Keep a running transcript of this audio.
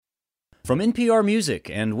From NPR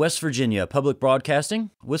Music and West Virginia Public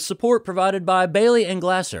Broadcasting, with support provided by Bailey &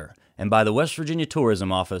 Glasser and by the West Virginia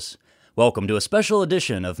Tourism Office, welcome to a special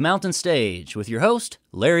edition of Mountain Stage with your host,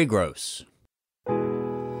 Larry Gross.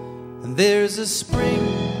 There's a spring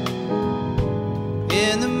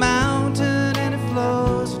in the mountain and it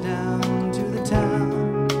flows down to the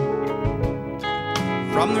town.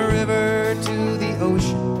 From the river to the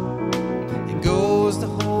ocean, it goes the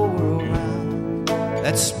whole world round.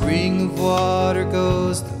 That spring of water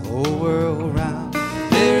goes the whole world round.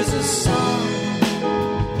 There's a song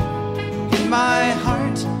in my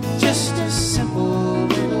heart, just a simple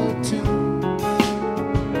little tune,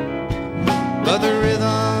 but the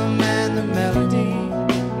rhythm and the melody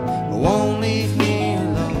won't leave me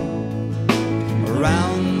alone.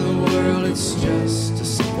 Around the world it's just a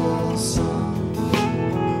simple song.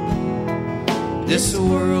 This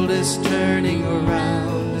world is turning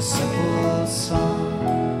around, a simple song.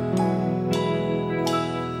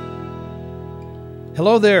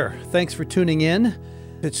 Hello there. Thanks for tuning in.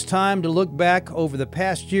 It's time to look back over the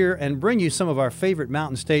past year and bring you some of our favorite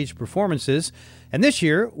Mountain Stage performances. And this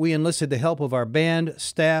year, we enlisted the help of our band,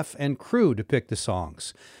 staff, and crew to pick the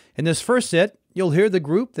songs. In this first set, you'll hear the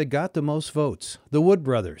group that got the most votes, the Wood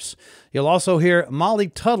Brothers. You'll also hear Molly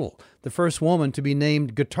Tuttle, the first woman to be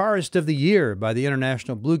named Guitarist of the Year by the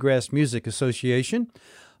International Bluegrass Music Association.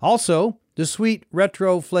 Also, the sweet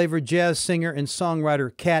retro-flavored jazz singer and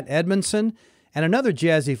songwriter Kat Edmondson, and another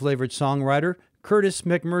jazzy-flavored songwriter, Curtis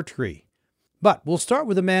McMurtry. But we'll start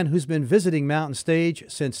with a man who's been visiting Mountain Stage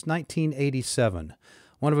since 1987,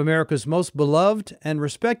 one of America's most beloved and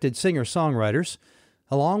respected singer-songwriters.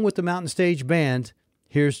 Along with the Mountain Stage Band,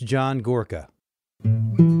 here's John Gorka.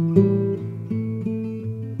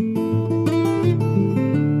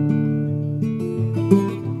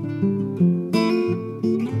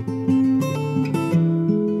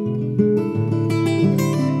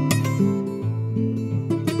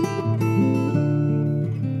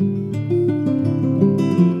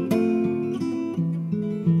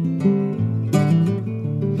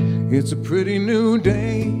 It's a pretty new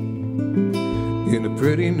day in a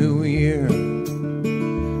pretty new year.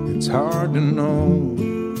 It's hard to know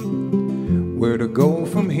where to go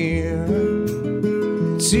from here.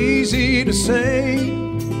 It's easy to say,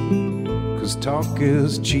 'cause talk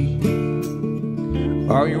is cheap.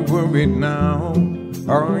 Are you worried now?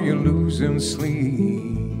 Are you losing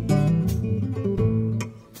sleep?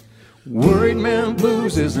 Worried Man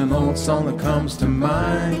Blues is an old song that comes to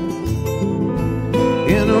mind.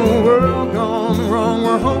 In a world gone wrong,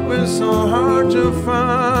 where hope is so hard to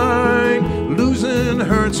find. Losing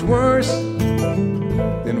hurts worse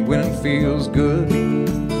than when it feels good.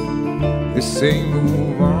 They say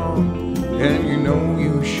move on, and you know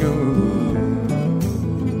you should.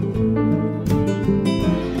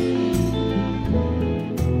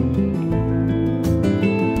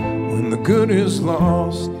 When the good is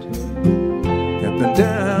lost and the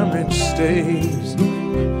damage stays,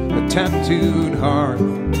 a tattooed heart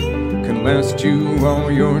can last you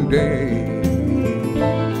all your days.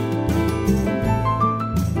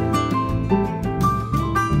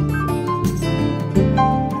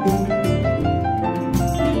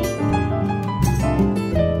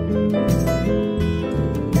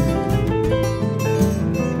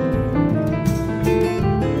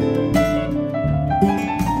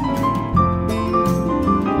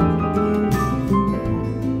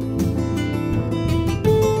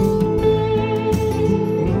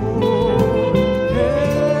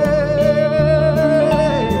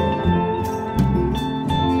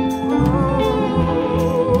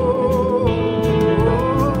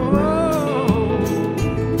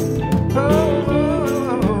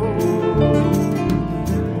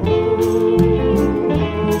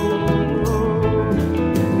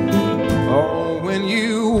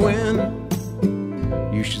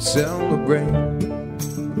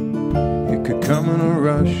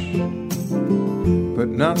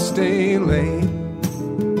 Not stay late.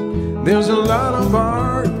 There's a lot of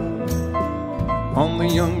art on the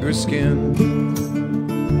younger skin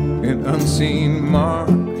and unseen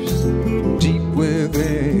marks deep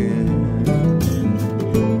within.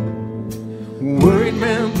 Worried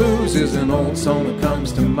Man Blues is an old song that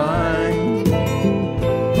comes to mind.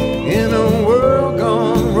 In a world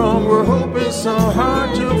gone wrong, where hope is so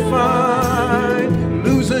hard to find.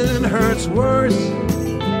 Losing hurts worse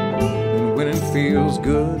when it feels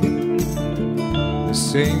good. They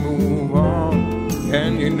say move on,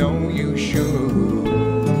 and you know you should.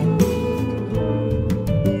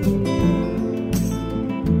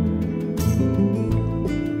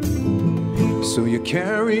 So you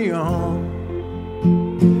carry on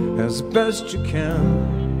as best you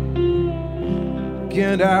can.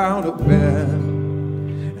 get out of bed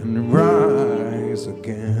and rise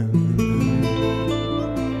again.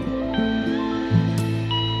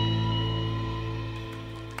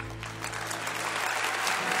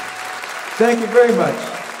 Thank you very much.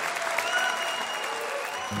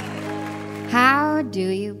 How do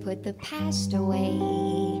you put the past away?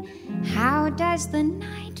 How does the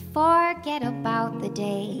night forget about the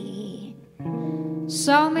day?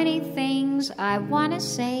 So many things I want to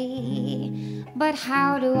say, but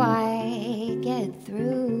how do I get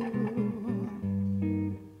through?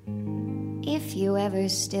 If you ever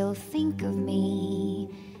still think of me,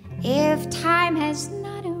 if time has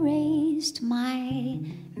not erased my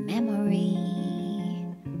memory,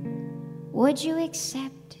 would you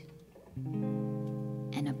accept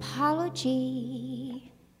an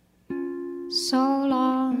apology so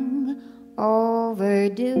long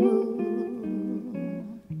overdue?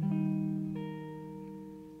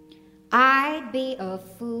 I'd be a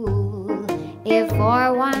fool if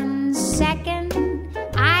for 1 second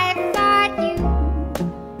I thought you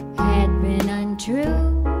had been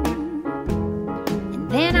untrue,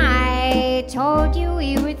 and then I told you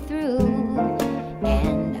we were through,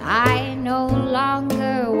 and I no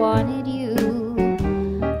longer wanted you.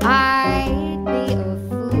 I'd be a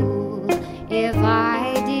fool if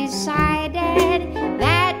I decided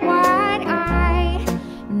that what I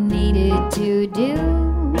needed to do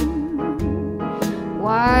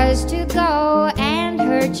was to go and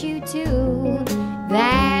hurt you too.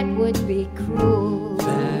 That would be cruel.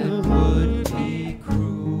 That would be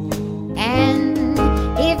cruel. And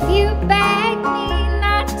if you begged me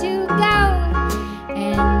not to go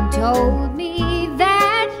and told me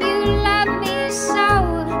that you love me so,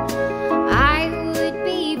 I would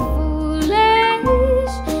be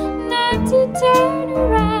foolish not to turn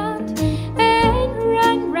around and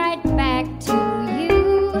run right back to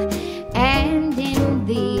you. And in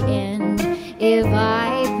the end, if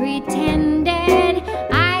I pretended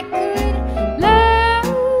I could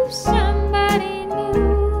love somebody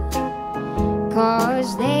new,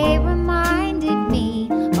 'cause they reminded me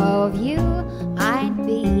of you, I'd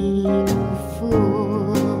be a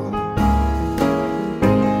fool.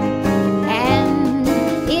 And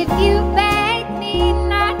if you begged me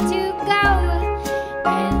not to go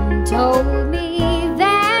and told me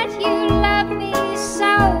that you love me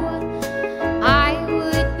so, I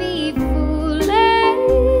would be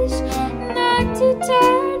foolish not to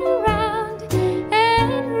turn around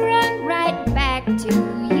and run right back to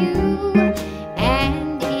you.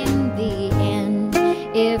 And in the end,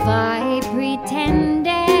 if I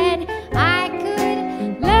pretended I could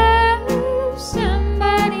love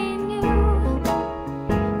somebody new,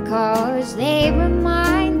 'cause they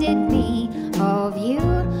reminded me of you,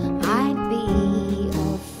 I'd be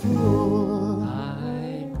a fool.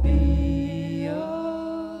 I'd be a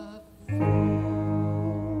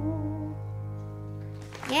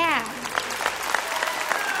Yeah.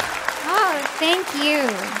 Oh, thank you.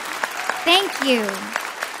 Thank you.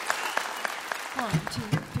 1, 2,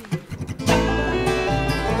 3.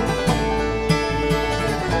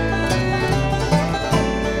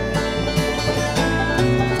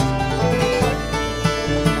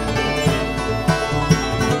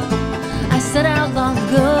 I set out long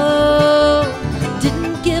ago,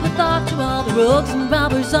 didn't give a thought to all the rogues and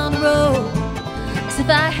robbers on the road. 'Cause if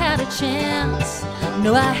I had a chance,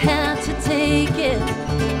 no, I had to take it.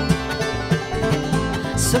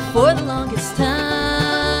 So for the longest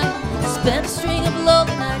time, I spent a string of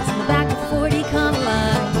lonely nights in the back of 40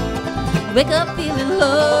 Econoline. You wake up feeling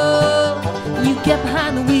low, you get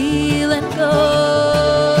behind the wheel and go.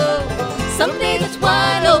 Some days it's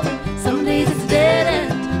wide open, some days it's dead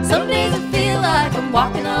end. Some days I feel like I'm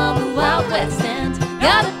walking on the Wild West End.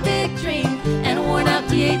 Got a big dream and a worn out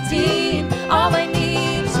D18. All I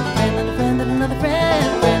need is a friend and a friend and another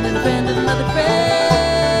friend, friend and a friend and another friend.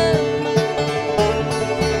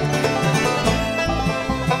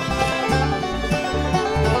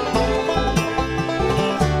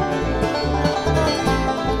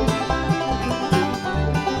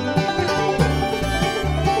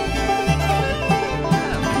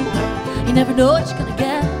 You never know what you're gonna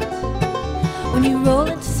get when you roll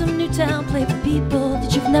into some new town, play for people that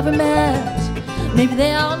you've never met. Maybe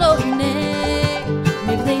they all know your name,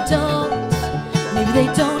 maybe they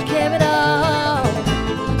don't care at all.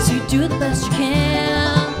 So you do the best you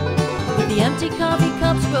can with the empty coffee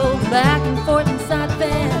cups rolled back and forth inside the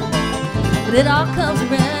van. But it all comes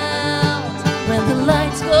around when the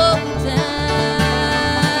lights go down.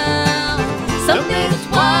 Some days it's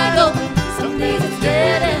wide open, some days it's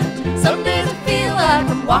dead end. Some days I feel like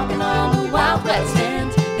I'm walking on the Wild West End.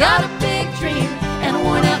 Got a big dream and a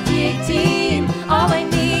worn out D18. All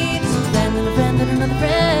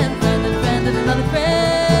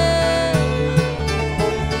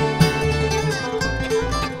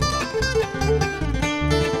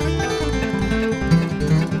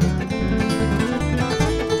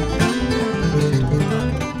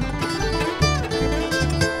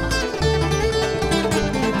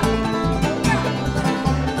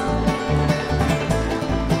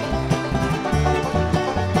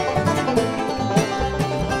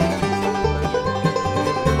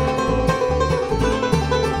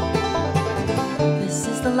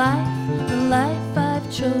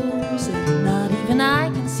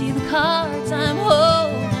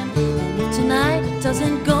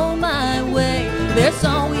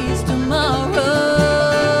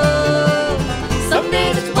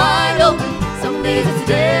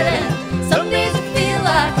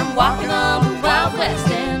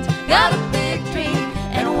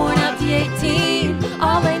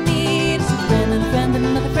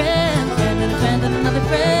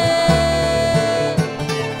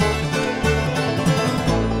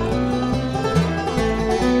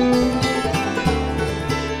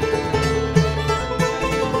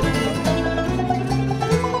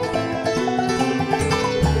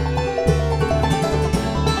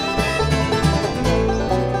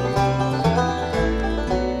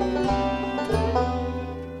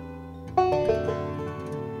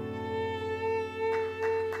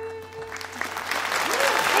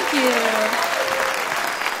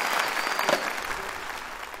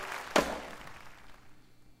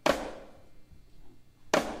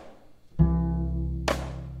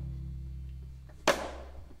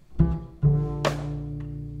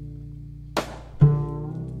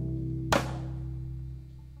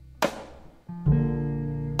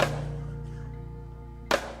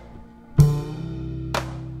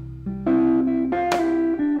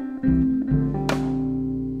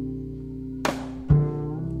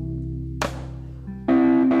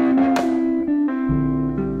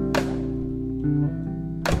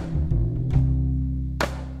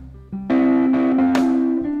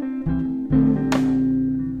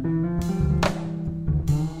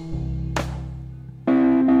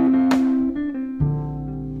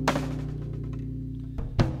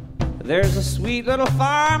There's a sweet little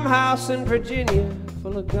farmhouse in Virginia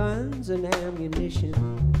full of guns and ammunition.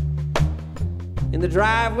 In the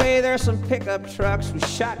driveway there's some pickup trucks with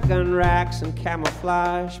shotgun racks and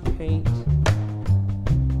camouflage paint.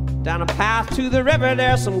 Down a path to the river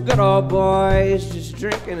there's some good old boys just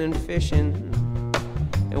drinking and fishing.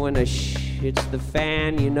 And when the hits the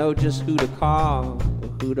fan, you know just who to call or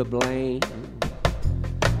who to blame.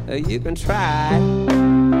 You can try,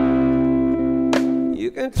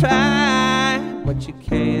 but you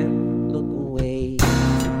can't look away.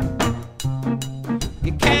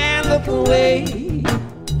 You can't look away.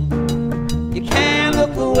 You can't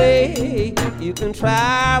look away. You can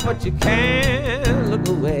try, but you can't look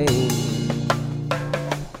away.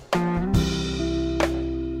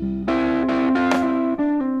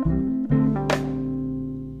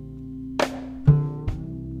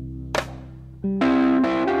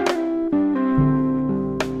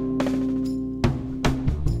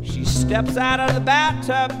 Steps out of the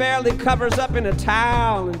bathtub, barely covers up in a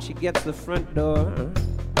towel, and she gets the front door.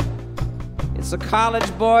 It's a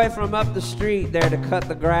college boy from up the street there to cut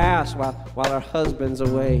the grass while her husband's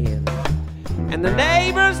away. And the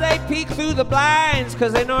neighbors, they peek through the blinds,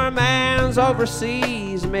 'cause they know her man's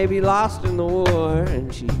overseas, maybe lost in the war.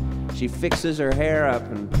 And she fixes her hair up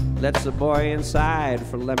and lets the boy inside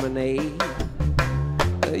for lemonade.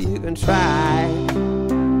 You can try.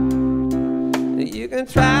 You can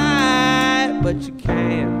try, but you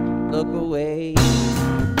can't look away.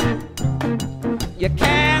 You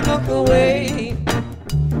can't look away.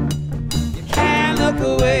 You can't look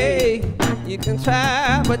away. You can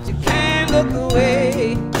try, but you can't look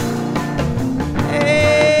away.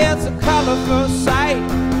 Hey, it's a colorful sight.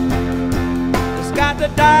 It's got the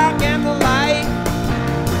dark and the light.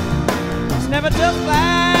 It's never just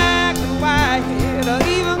black and white or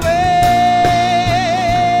even gray.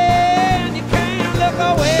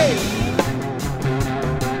 Away.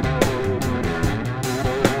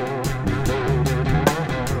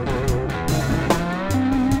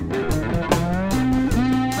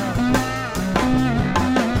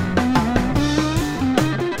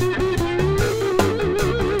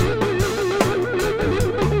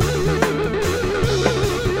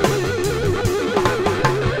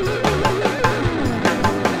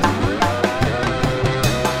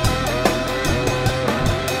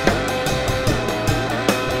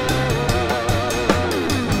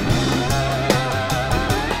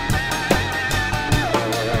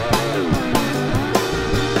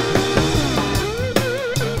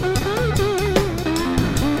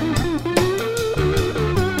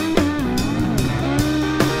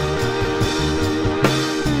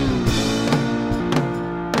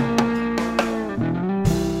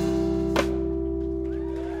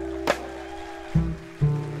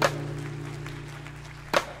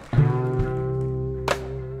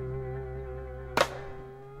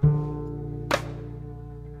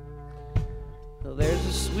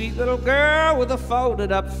 Little girl with a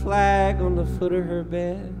folded up flag on the foot of her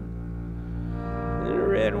bed. And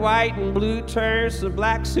red, white, and blue turns to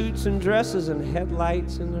black suits and dresses and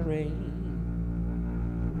headlights in the rain.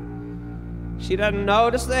 She doesn't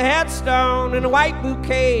notice the headstone and the white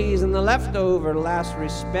bouquets and the leftover last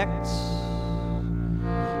respects.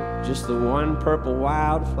 Just the one purple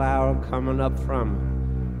wildflower coming up from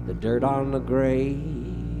the dirt on the grave.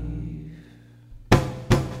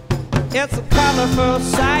 It's a colorful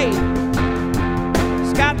sight.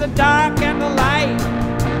 It's got the dark and the light.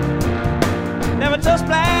 Never just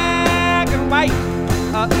black and white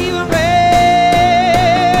or even red.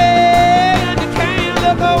 And you can't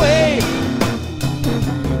look away.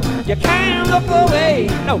 You can't look away.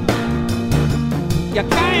 No. You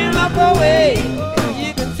can't look away.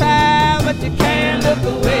 You can try, but you can't look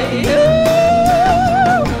away.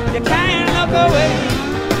 Ooh, you can't look away.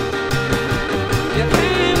 You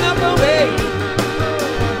can't look away.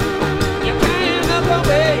 You can't look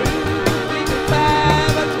away. You can try,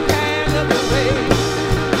 but you can't look away.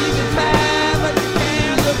 You can try, but you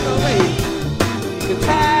can't look away. You can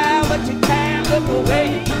try, but you can't look away.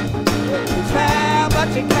 You can try, but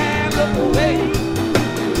you can't look away. You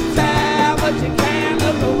can try, but you can't look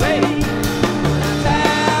away.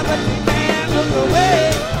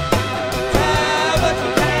 Try, but you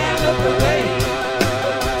can't look away.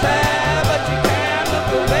 Try, but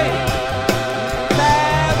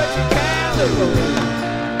you can't look away.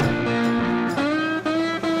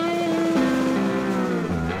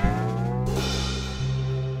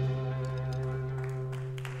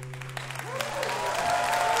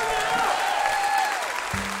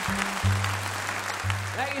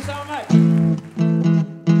 Thank you so much.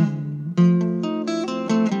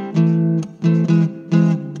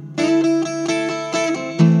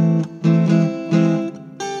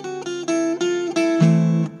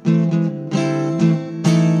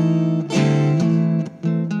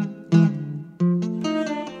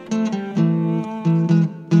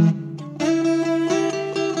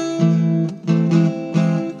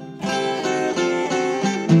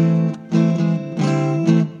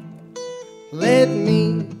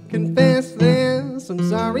 I'm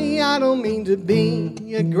sorry, I don't mean to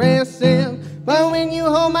be aggressive, but when you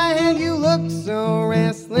hold my hand, you look so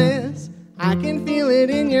restless. I can feel it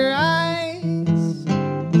in your eyes.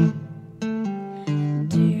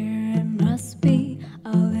 Dear, it must be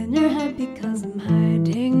all in your head because I'm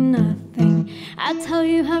hiding nothing. I tell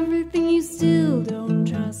you everything, you still don't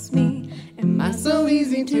trust me. Am I So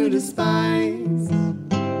easy to despise.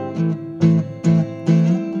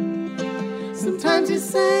 Sometimes you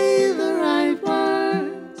say the right words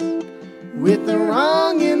with the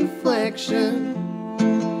wrong inflection.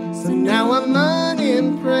 So now I'm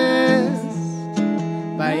unimpressed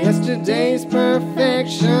by yesterday's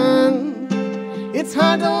perfection. It's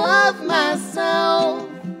hard to love myself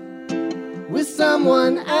with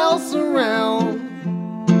someone else around.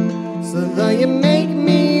 So though you make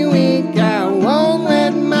me weak, I won't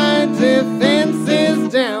let my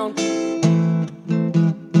defenses down.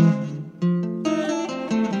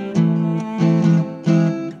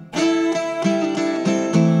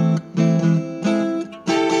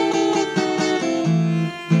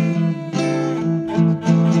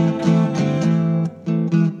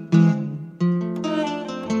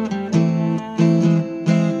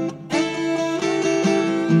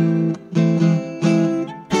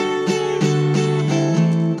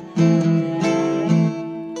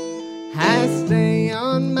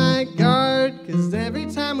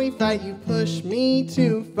 You push me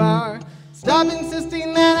too far. Stop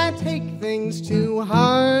insisting that I take things too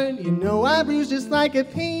hard. You know I bruise just like a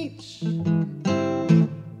peach.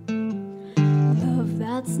 love,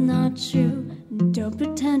 that's not true. Don't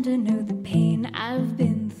pretend to know the pain I've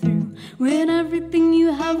been through. When everything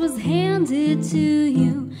you have was handed to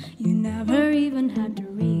you, you never even had to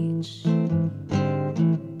reach.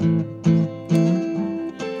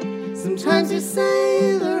 Sometimes you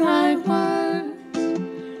say the right words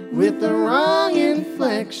with the wrong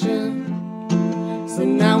inflection. So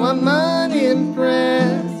now I'm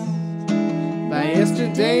unimpressed by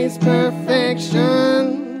yesterday's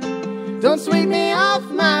perfection. Don't sweep me off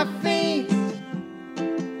my feet,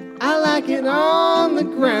 I like it on the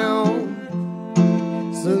ground.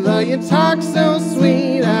 So though you talk so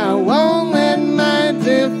sweet, I won't let my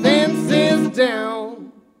defenses down.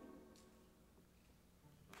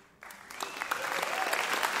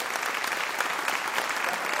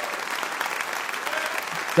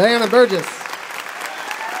 Diana Burgess.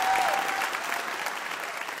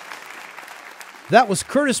 That was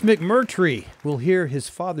Curtis McMurtry. We'll hear his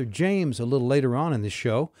father James a little later on in this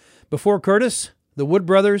show. Before Curtis, the Wood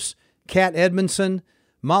Brothers, Cat Edmondson,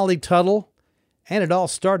 Molly Tuttle, and it all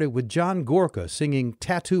started with John Gorka singing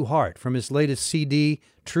Tattoo Heart from his latest CD,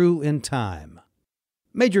 True in Time.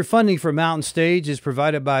 Major funding for Mountain Stage is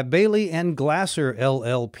provided by Bailey and Glasser,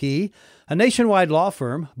 LLP, a nationwide law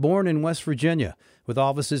firm born in West Virginia, with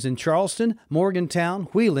offices in Charleston, Morgantown,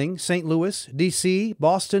 Wheeling, St. Louis, D.C.,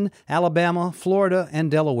 Boston, Alabama, Florida, and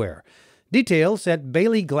Delaware. Details at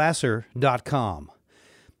baileyglasser.com.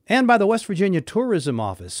 And by the West Virginia Tourism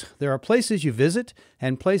Office. There are places you visit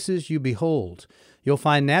and places you behold. You'll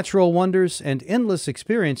find natural wonders and endless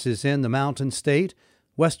experiences in the Mountain State,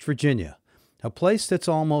 West Virginia, a place that's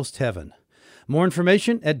almost heaven. More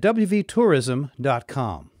information at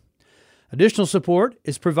wvtourism.com. Additional support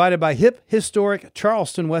is provided by Hip Historic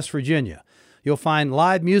Charleston, West Virginia. You'll find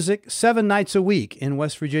live music 7 nights a week in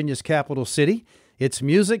West Virginia's capital city. It's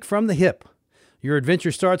music from the hip. Your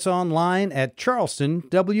adventure starts online at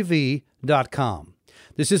charlestonwv.com.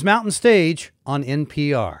 This is Mountain Stage on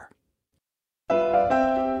NPR.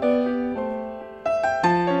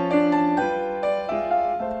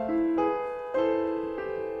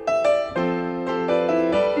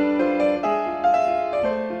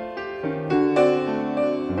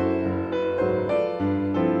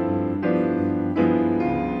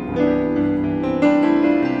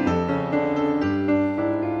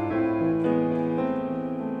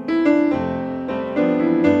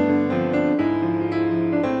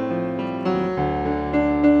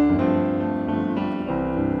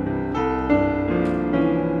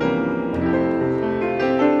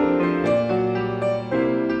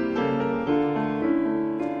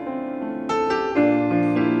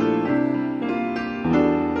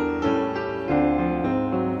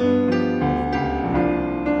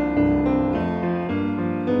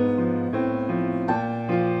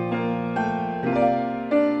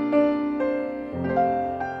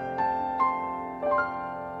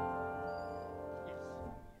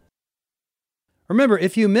 Remember,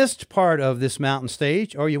 if you missed part of this Mountain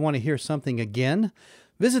Stage or you want to hear something again,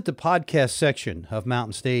 visit the podcast section of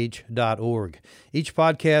mountainstage.org. Each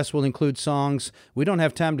podcast will include songs we don't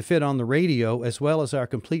have time to fit on the radio, as well as our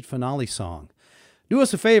complete finale song. Do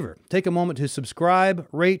us a favor. Take a moment to subscribe,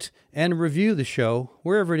 rate, and review the show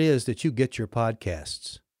wherever it is that you get your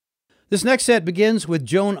podcasts. This next set begins with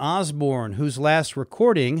Joan Osborne, whose last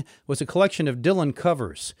recording was a collection of Dylan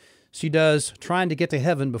covers. She does Trying to Get to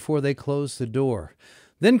Heaven Before They Close the Door.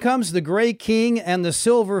 Then comes The Gray King and the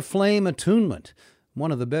Silver Flame Attunement,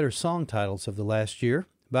 one of the better song titles of the last year,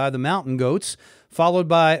 by the Mountain Goats, followed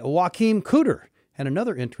by Joachim Cooter, and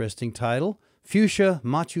another interesting title, Fuchsia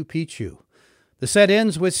Machu Picchu. The set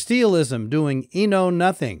ends with Steelism doing Eno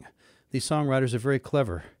Nothing. These songwriters are very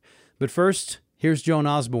clever. But first, here's Joan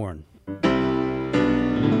Osborne.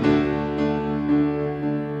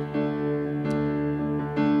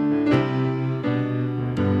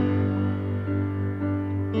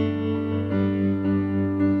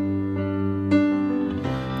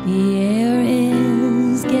 The air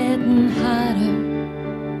is getting hotter.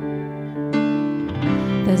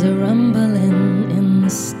 There's a rumbling in the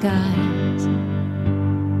skies.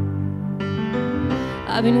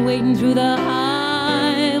 I've been wading through the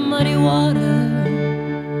high, muddy water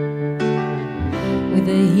with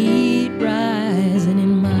the heat rising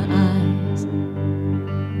in my eyes.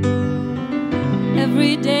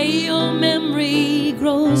 Every day your memory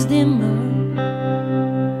grows dimmer,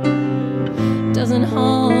 doesn't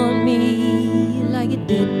haunt me like it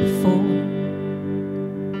did before.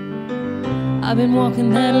 I've been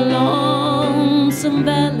walking that lonesome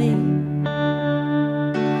valley,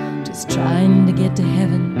 just trying to get to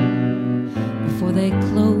heaven before they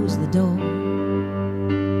close the door.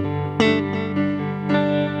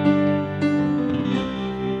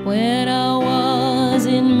 When I was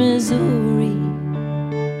in Missouri,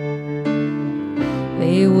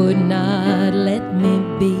 they would not let me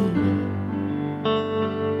be.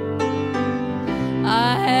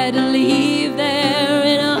 I had to leave there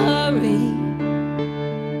in a hurry.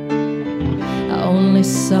 I only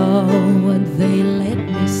saw what they let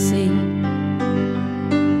me see.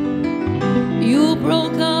 You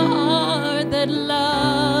broke a heart that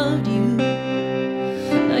loved you.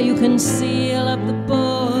 Now you can seal up the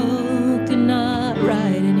book and not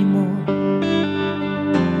write anymore.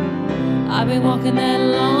 I've been walking that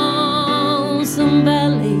lonesome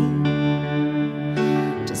valley,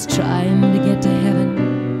 just trying to get to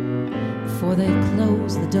heaven before they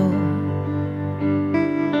close the door.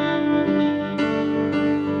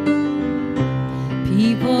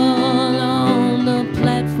 People on the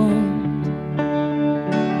platforms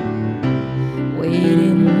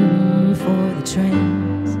waiting for the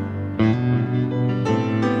trains.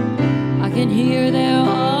 I can hear their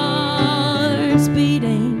hearts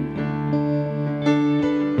beating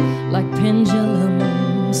like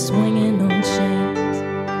pendulums swinging on chains.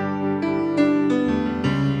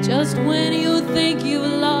 Just when you think you've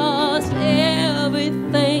lost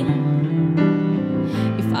everything,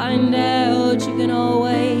 you find out you can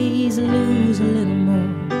always lose a little more.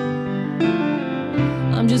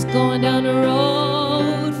 I'm just going down the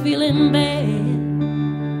road feeling bad,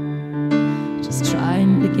 just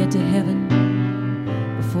trying to get to heaven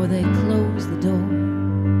before they close the door.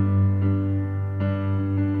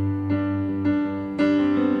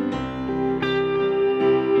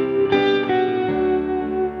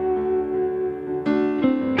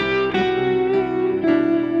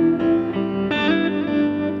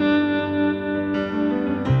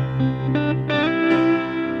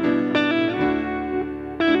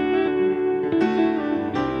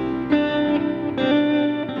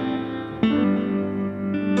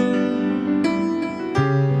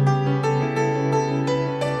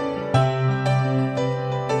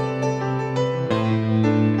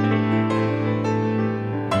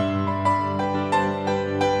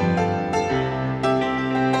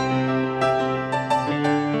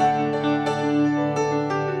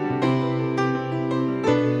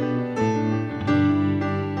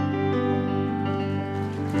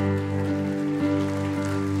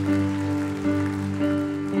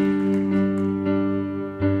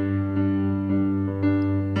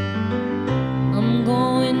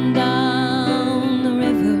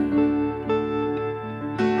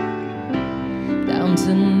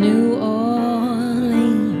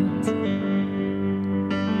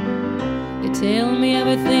 Tell me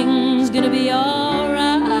everything's gonna be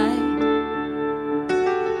alright,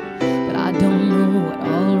 but I don't know what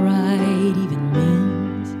alright even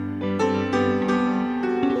means.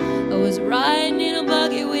 I was riding in a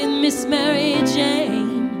buggy with Miss Mary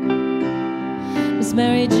Jane. Miss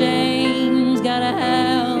Mary Jane's got a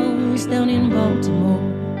house down in Baltimore.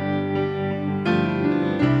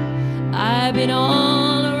 I've been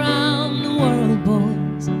all around the world,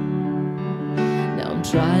 boys. Now I'm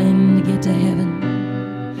trying to get to heaven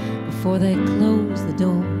before they close the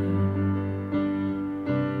door.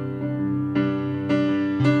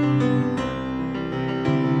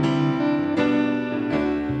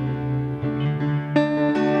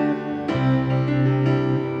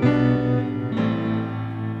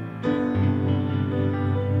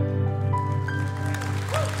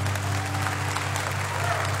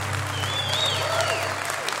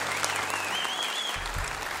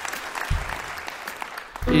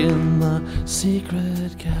 the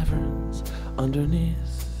secret caverns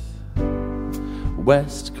underneath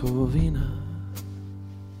West Covina,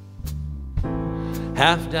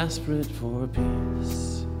 half desperate for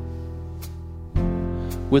peace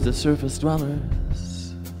with the surface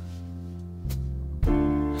dwellers,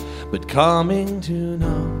 but coming to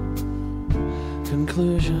no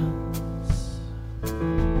conclusions.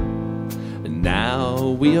 And now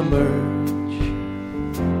we emerge,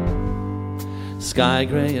 sky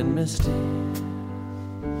gray and misty,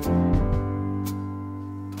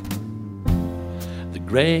 the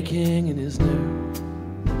Gray King in his new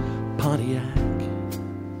Pontiac.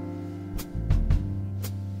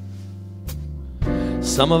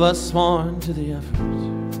 Some of us sworn to the effort,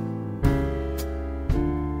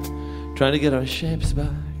 trying to get our shapes back,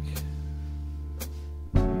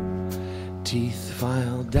 teeth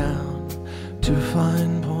filed down to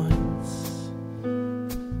fine points,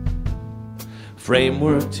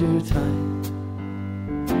 framework too tight,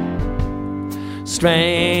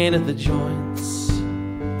 strain at the joints.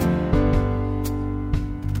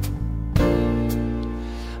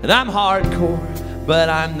 And I'm hardcore, but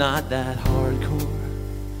I'm not that hardcore.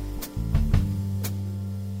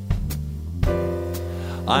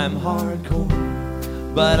 I'm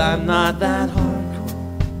hardcore, but I'm not that hardcore.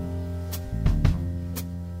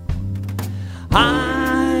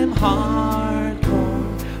 I'm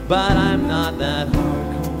hardcore, but I'm not that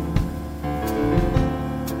hardcore.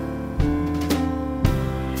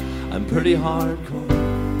 I'm pretty hardcore,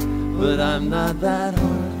 but I'm not that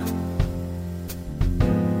hardcore.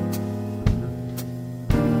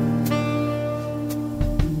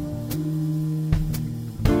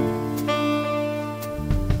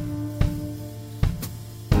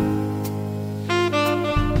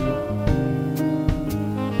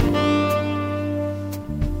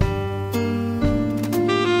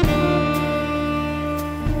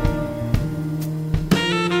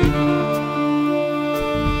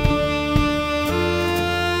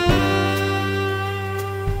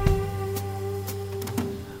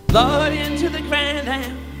 Lowered into the Grand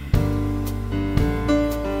Am,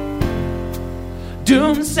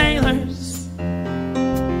 doomed sailors,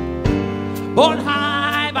 borne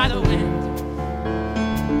high by the wind,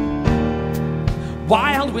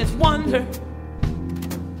 wild with wonder,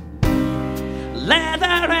 leather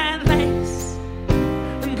and lace,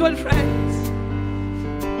 and good friends,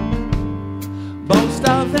 most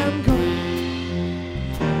of them good,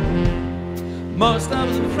 most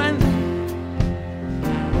of them friendly.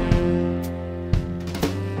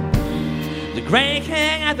 Gray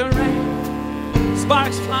King at the rain,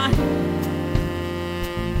 sparks flying.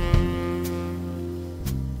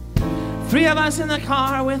 Three of us in the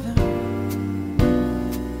car with him,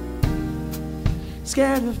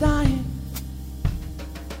 scared of dying.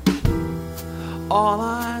 All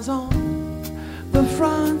eyes on the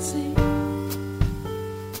front seat,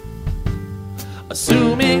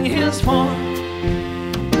 assuming his form,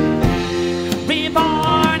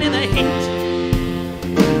 reborn in the heat.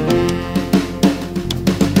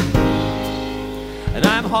 And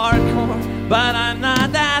I'm hardcore, but I'm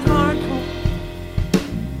not that hardcore.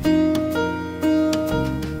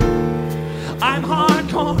 I'm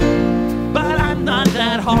hardcore, but I'm not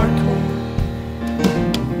that hardcore.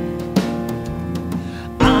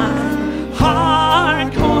 I'm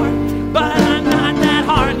hardcore, but I'm not that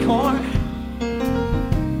hardcore.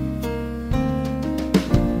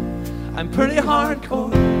 I'm pretty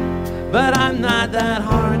hardcore, but I'm not that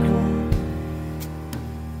hardcore.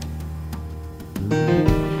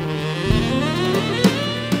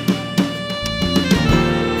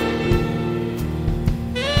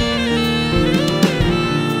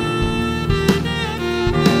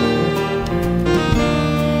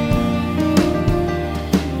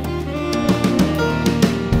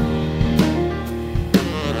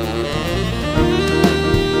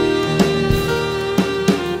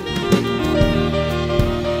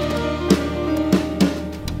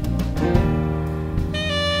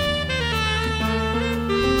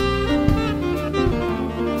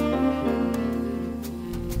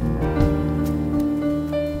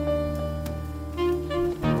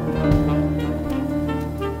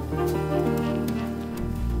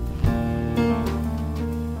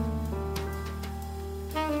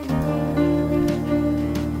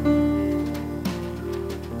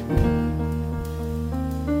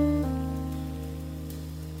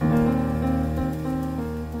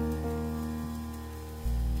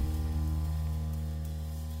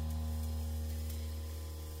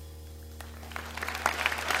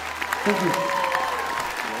 Thank you.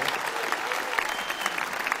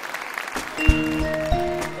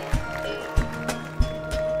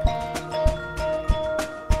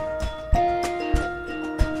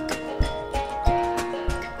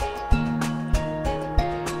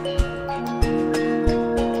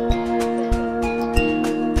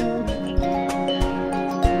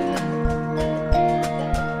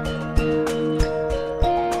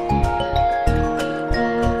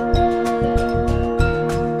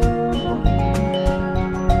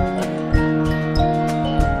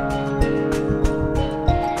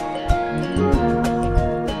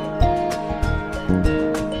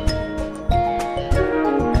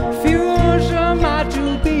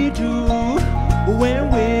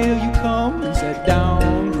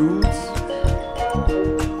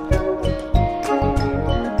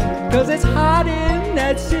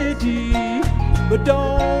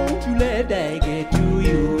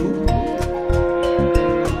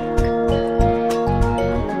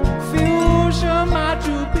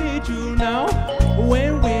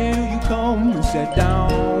 set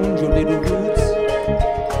down your little roots.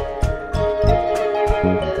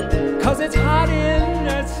 'Cause it's hot in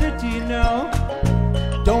that city now.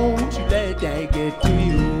 Don't you let that get to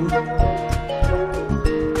you.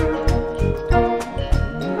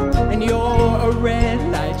 And you're a red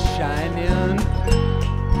light shining.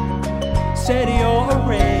 Said you're a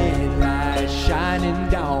red light shining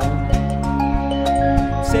down.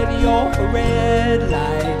 Said you're a red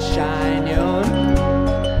light shining.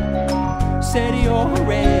 Said you're a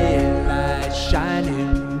red light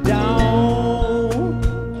shining down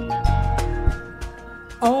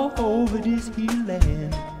all over this here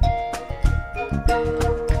land.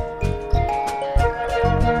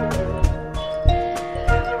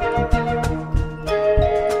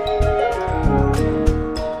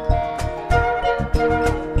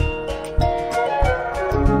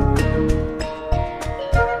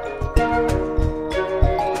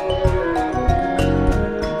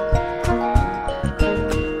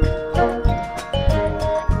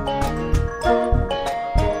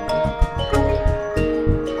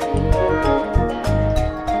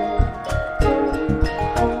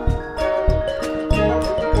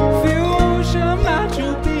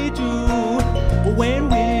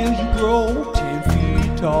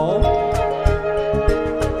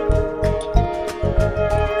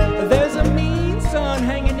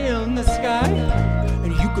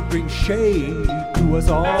 Shade to us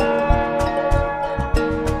all.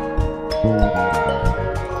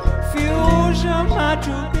 Fusion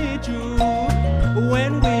Machu Picchu,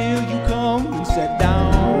 when will you come and set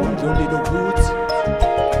down your little roots?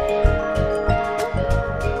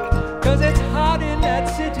 'Cause it's hot in that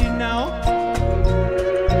city now.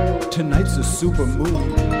 Tonight's a super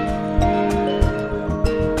moon.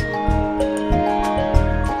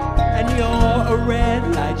 And you're a red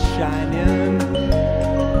light shining.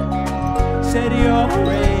 Said you're a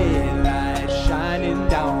red light shining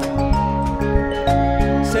down.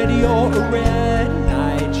 Said you're a red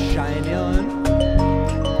light shining.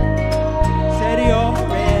 Said you're a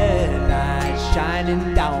red light shining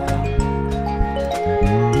down.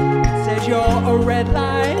 Said you're a red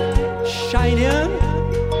light shining.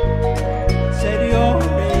 Said you're a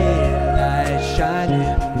red light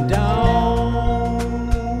shining down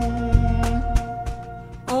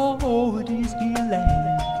all over this here land.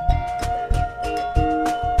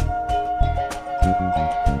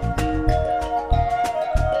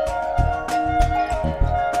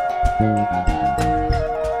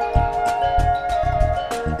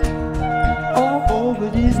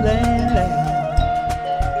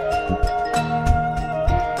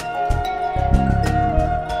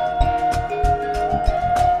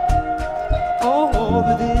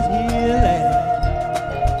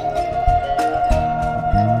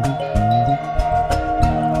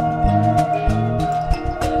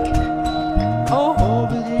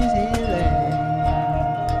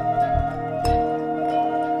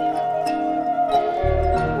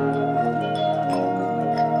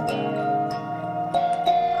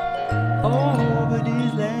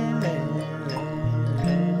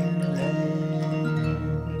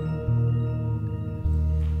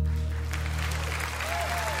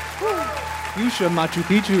 Machu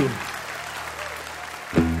Picchu.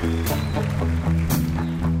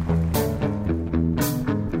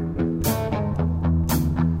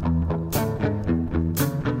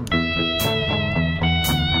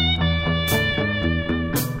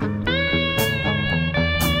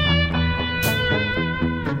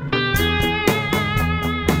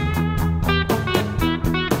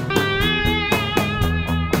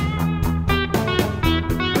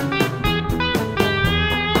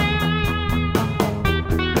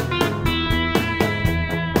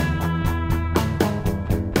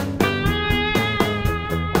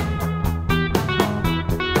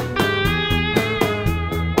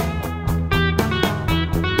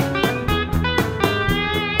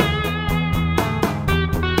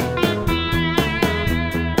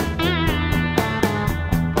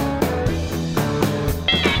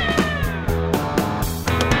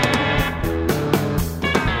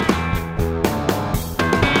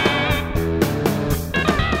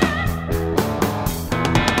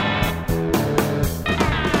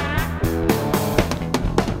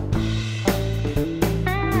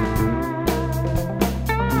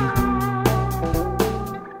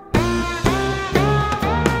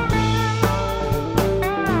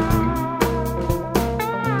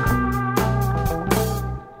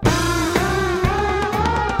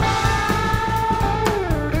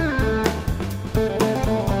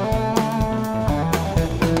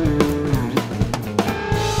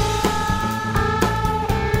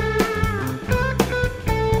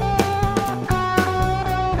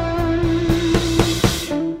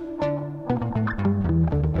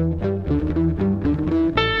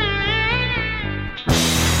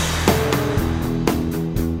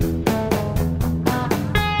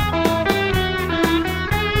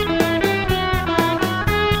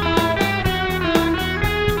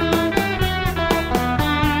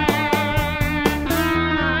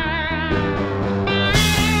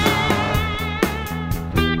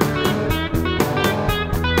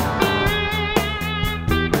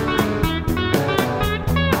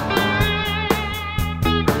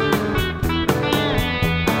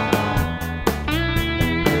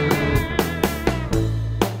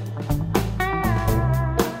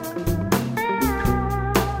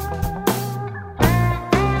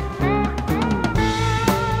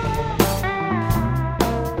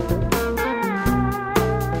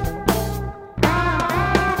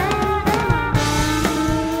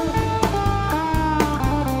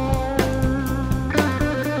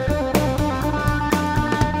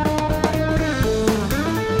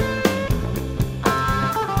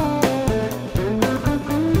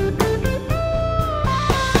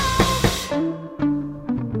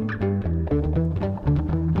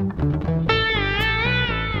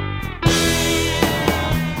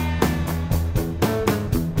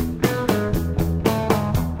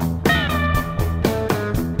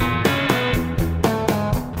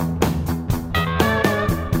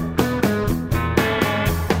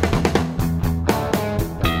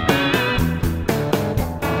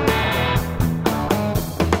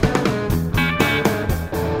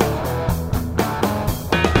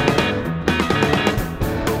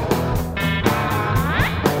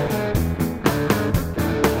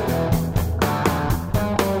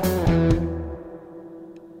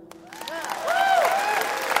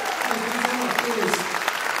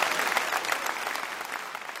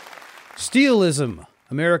 Steelism,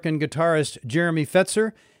 American guitarist Jeremy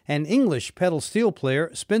Fetzer, and English pedal steel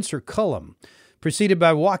player Spencer Cullum, preceded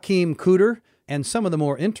by Joachim Cooter, and some of the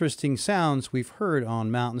more interesting sounds we've heard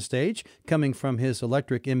on Mountain Stage coming from his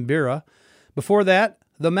electric Mbira. Before that,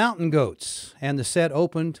 the Mountain Goats, and the set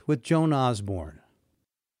opened with Joan Osborne.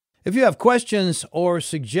 If you have questions or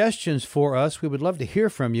suggestions for us, we would love to hear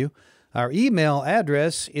from you. Our email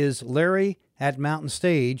address is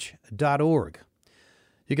larry@mountainstage.org.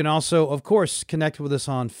 You can also, of course, connect with us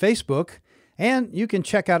on Facebook, and you can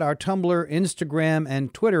check out our Tumblr, Instagram,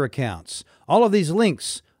 and Twitter accounts. All of these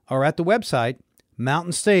links are at the website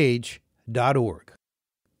mountainstage.org.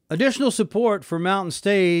 Additional support for Mountain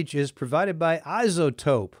Stage is provided by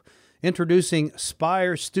iZotope, introducing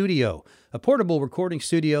Spire Studio, a portable recording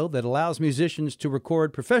studio that allows musicians to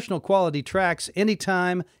record professional quality tracks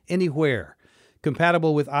anytime, anywhere,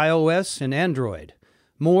 compatible with iOS and Android.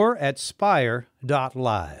 More at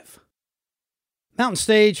spire.live. Mountain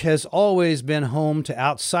Stage has always been home to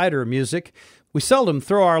outsider music. We seldom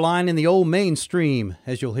throw our line in the old mainstream,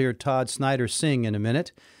 as you'll hear Todd Snyder sing in a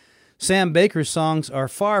minute. Sam Baker's songs are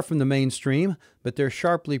far from the mainstream, but they're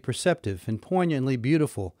sharply perceptive and poignantly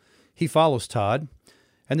beautiful. He follows Todd.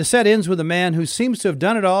 And the set ends with a man who seems to have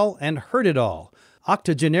done it all and heard it all,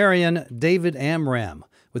 octogenarian David Amram,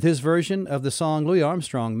 with his version of the song Louis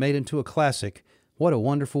Armstrong made into a classic, What a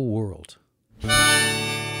Wonderful World.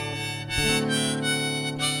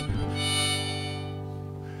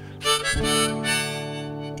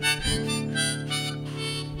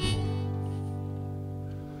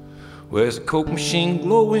 Where's a Coke machine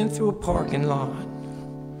glowing through a parking lot?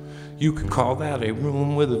 You could call that a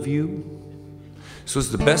room with a view. So it's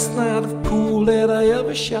the best night of pool that I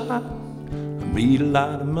ever shot. I made a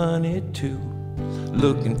lot of money too.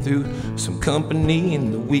 Looking through some company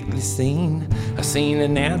in the weekly scene, I seen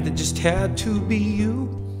an ad that just had to be you.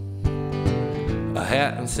 I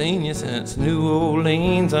hadn't seen you since New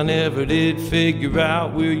Orleans. I never did figure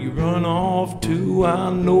out where you run off to.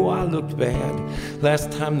 I know I looked bad last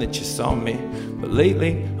time that you saw me, but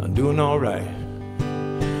lately I'm doing alright.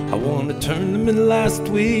 I wanna turn them in last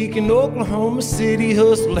week in Oklahoma City,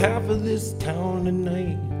 hustled half of this town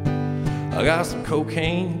tonight. I got some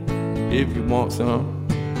cocaine if you want some,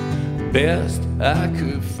 best I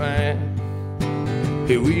could find.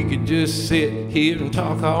 Hey, we could just sit here and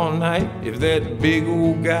talk all night if that big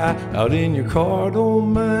old guy out in your car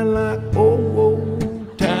don't mind, like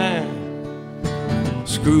old time.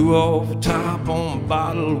 Screw off the top on a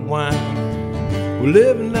bottle of wine. We're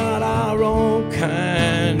living out our own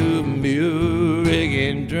kind of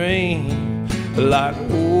American dream, like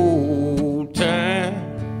old time.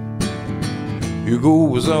 Your goal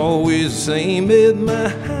was always the same as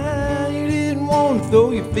mine. You didn't want to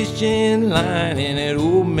throw your fishing line in that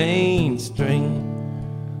old mainstream.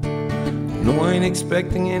 No, I ain't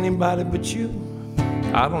expecting anybody but you.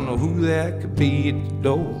 I don't know who that could be at the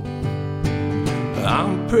door.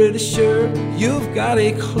 I'm pretty sure you've got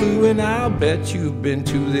a clue, and I'll bet you've been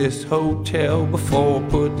to this hotel before.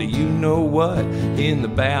 Put the you-know-what in the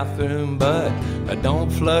bathroom, but I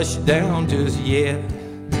don't flush it down just yet.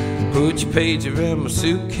 Put your pager in my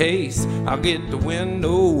suitcase, I'll get the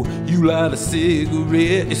window, you light a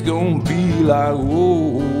cigarette. It's gonna be like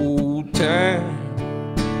old time,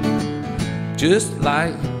 just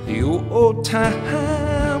like the old time.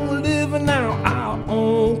 We're living out our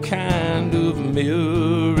own kind of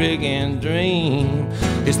American dream.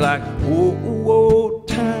 It's like old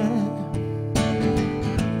time.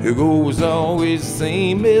 Your goal was always the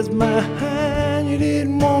same as mine. You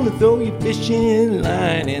didn't want to throw your fishing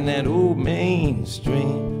line in that old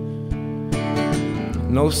mainstream.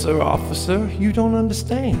 No, sir, officer, you don't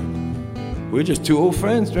understand. We're just two old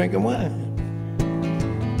friends drinking wine.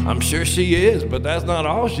 I'm sure she is, but that's not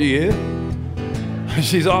all she is.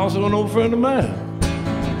 She's also an old friend of mine.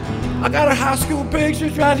 I got her high school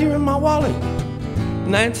pictures right here in my wallet,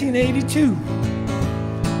 1982.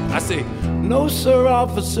 I say, no, sir,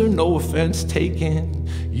 officer, no offense taken.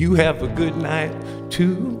 You have a good night,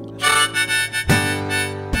 too.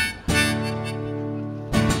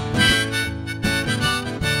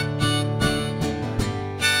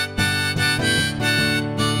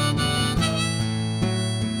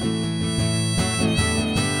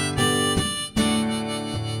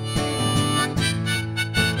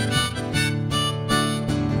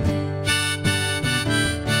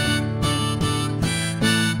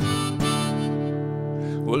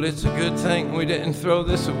 Well, it's a good thing we didn't throw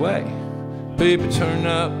this away. Baby, turn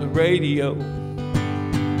up the radio.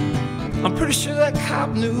 I'm pretty sure that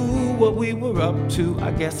cop knew what we were up to.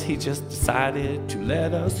 I guess he just decided to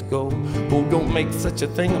let us go. Oh, don't make such a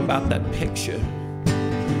thing about that picture.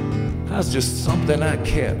 That's just something I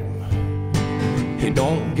kept. Hey,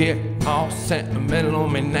 don't get all sentimental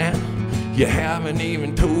on me now. You haven't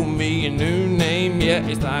even told me your new name yet.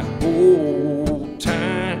 It's like old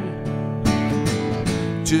time,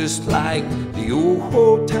 just like the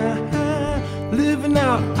old time, living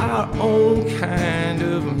out our own kind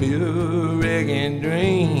of American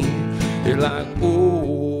dream. It's like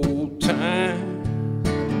old time.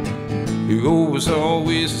 It was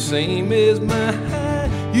always the same as mine.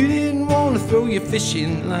 You didn't want to throw your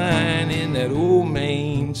fishing line in that old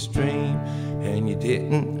mainstream, and you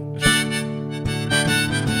didn't.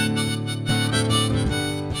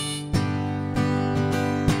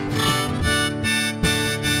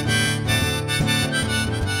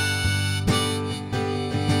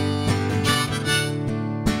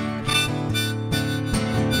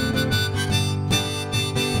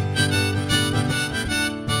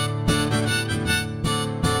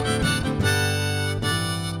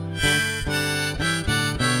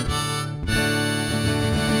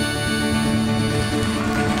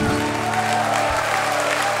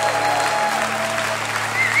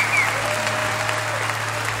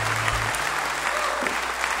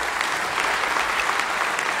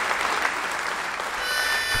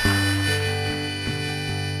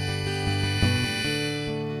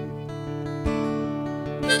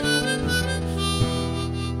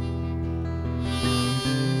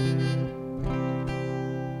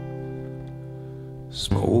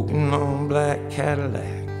 Smoking on black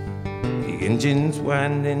Cadillac, the engine's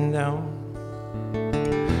winding down.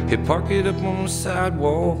 He parked it up on the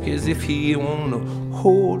sidewalk as if he owned the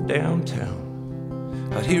whole downtown.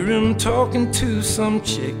 I'd hear him talking to some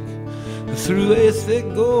chick through a thick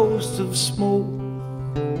ghost of smoke,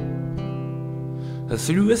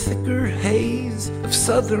 through a thicker haze of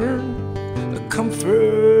southern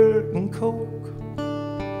comfort and coke.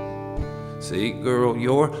 Say, girl,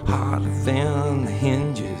 you're hotter than the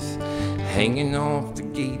hinges hanging off the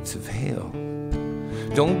gates of hell.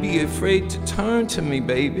 Don't be afraid to turn to me,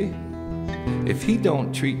 baby, if he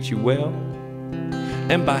don't treat you well.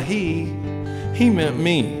 And by he meant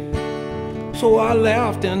me. So I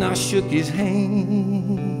laughed and I shook his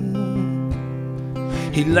hand.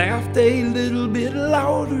 He laughed a little bit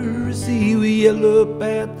louder as he would yell up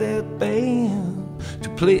at that band to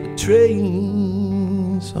play a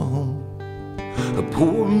train song. A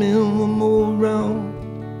poor man one more round.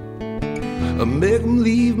 I make them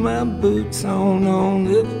leave my boots on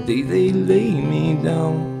the day they lay me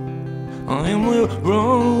down. I am a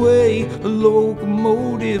runaway, a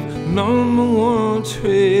locomotive, number one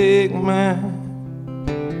track man.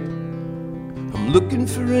 I'm looking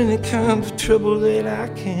for any kind of trouble that I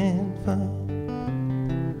can find.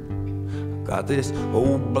 I got this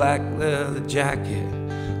old black leather jacket,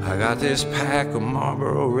 I got this pack of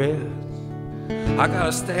Marlboro Reds, I got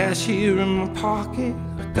a stash here in my pocket,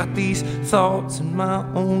 I got these thoughts in my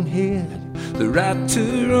own head. The right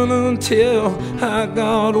to run until I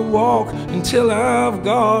gotta walk, until I've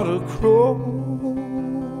gotta crawl.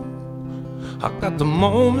 I got the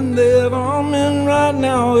moment that I'm in right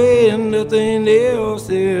now and nothing else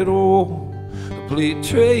at all. I play a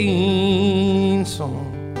train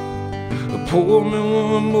song, I pour me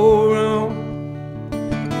one more round.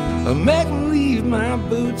 I make them leave my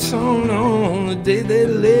boots on the day they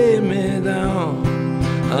lay me down.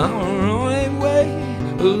 I'm running away,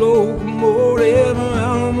 a locomotive,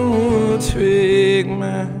 I'm a trick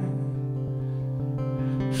man.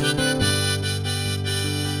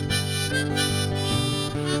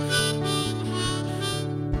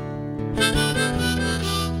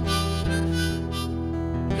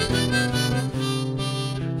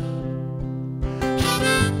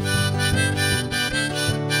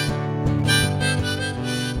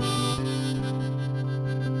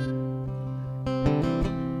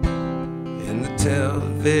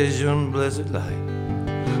 Television blizzard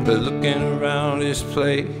light, but looking around this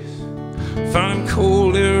place, find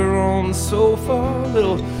cold air on the sofa, a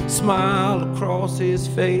little smile across his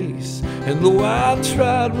face. And though I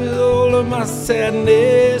tried with all of my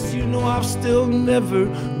sadness, you know I've still never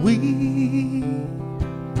weep.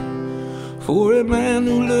 For a man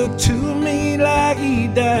who looked to me like he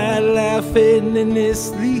died, laughing in his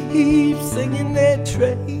sleep, singing that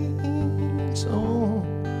train song,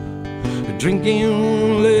 drinking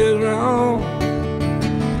only wrong.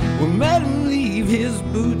 We made him leave his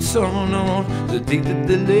boots on the day that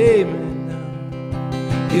they laid me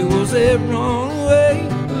down. He was a runaway,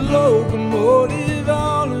 a locomotive,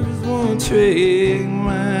 all of his one track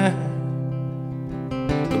mind.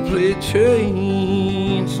 I play a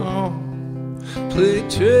train song, play a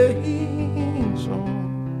train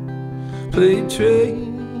song, play a train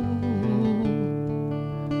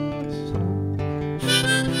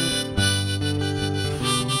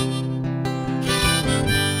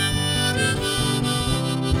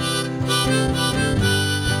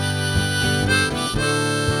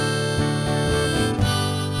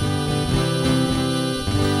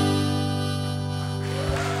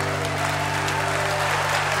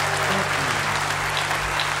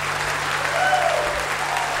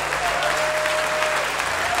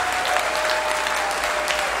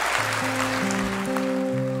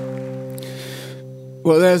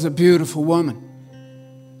Well, there's a beautiful woman.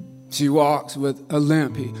 She walks with a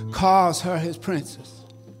limp. He calls her his princess,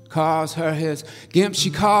 calls her his gimp. She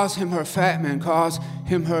calls him her fat man, calls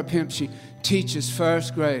him her pimp. She teaches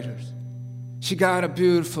first graders. She got a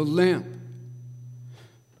beautiful limp.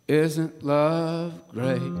 Isn't love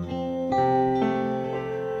great?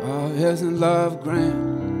 Oh, isn't love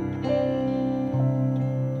grand?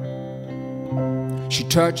 She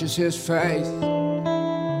touches his face.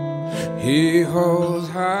 He holds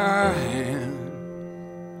her hand.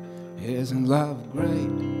 Isn't love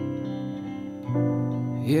great?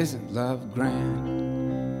 Isn't love grand?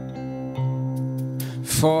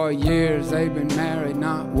 4 years they've been married,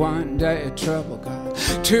 not one day of trouble. Got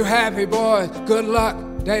 2 happy boys, good luck,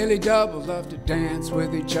 daily double. Love to dance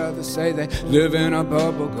with each other, say they live in a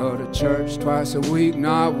bubble. Go to church twice a week,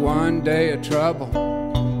 not one day of trouble.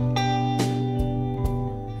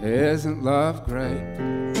 Isn't love great?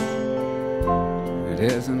 It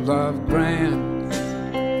isn't love grand?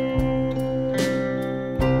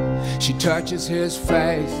 She touches his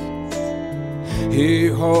face. He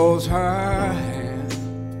holds her hand.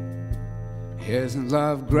 Isn't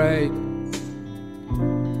love great?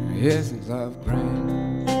 Isn't love grand?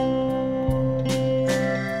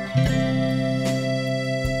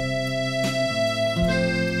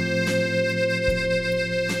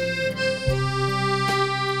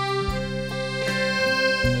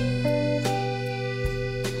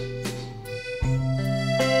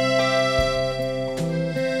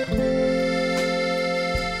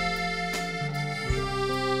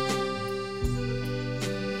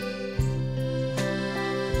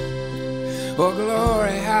 Oh,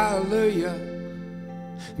 glory, hallelujah.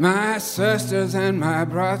 My sisters and my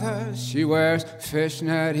brothers. She wears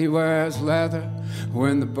fishnet, he wears leather.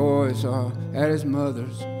 When the boys are at his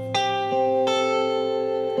mother's.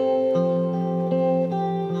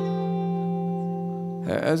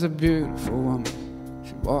 There's a beautiful woman.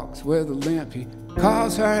 She walks with a limp. He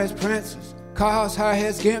calls her his princess, calls her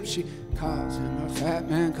his gimp. She calls him her fat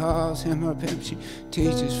man, calls him her pimp. She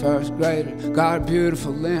teaches first grader, got a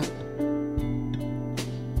beautiful limp.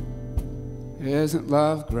 Isn't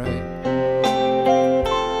love great?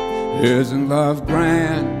 Isn't love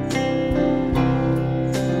grand?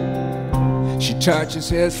 She touches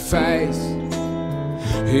his face.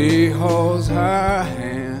 He holds her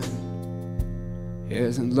hand.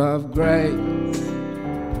 Isn't love great?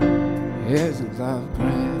 Isn't love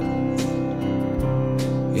grand?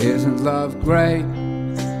 Isn't love great?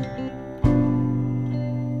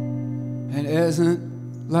 And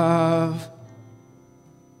isn't love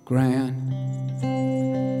grand?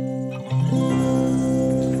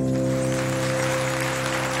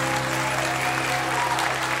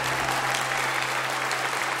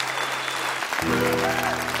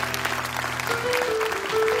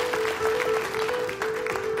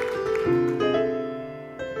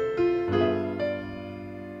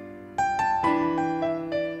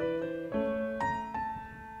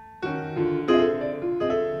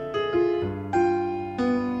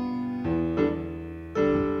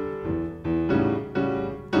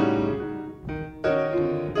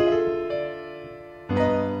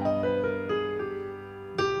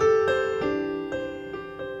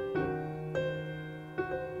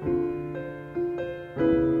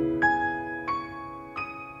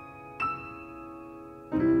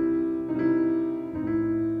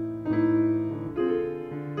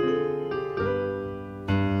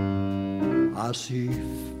 I see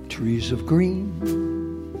trees of green,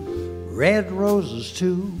 red roses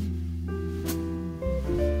too.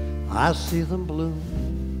 I see them bloom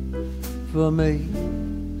for me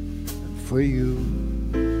and for you.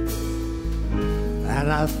 And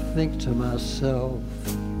I think to myself,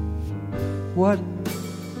 what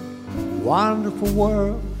wonderful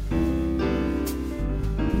world.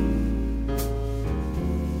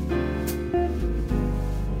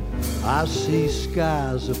 I see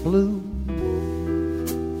skies of blue,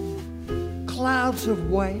 clouds of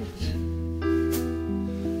white,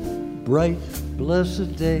 bright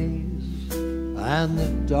blessed days and the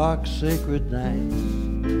dark sacred nights.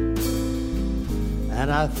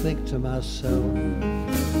 And I think to myself,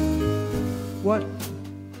 what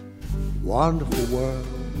wonderful world.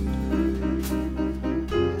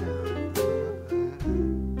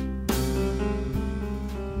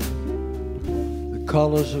 The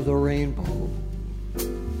colors of the rainbow,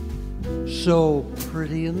 so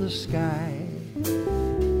pretty in the sky,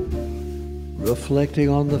 reflecting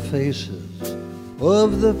on the faces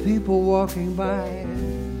of the people walking by.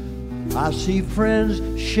 I see friends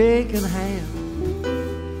shaking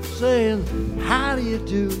hands, saying, how do you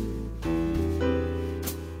do?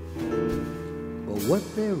 But But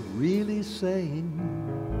what they're really saying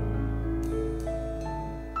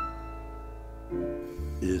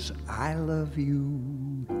is I love you.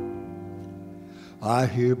 I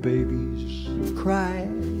hear babies cry.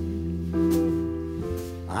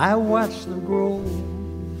 I watch them grow.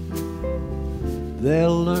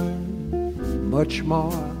 They'll learn much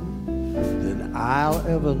more than I'll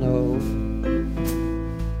ever know.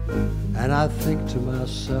 And I think to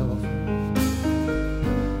myself,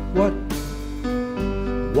 what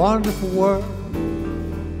wonderful world.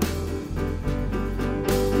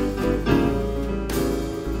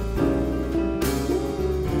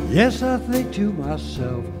 Yes, I think to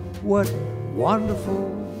myself, what wonderful,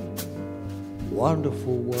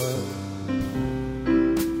 wonderful world.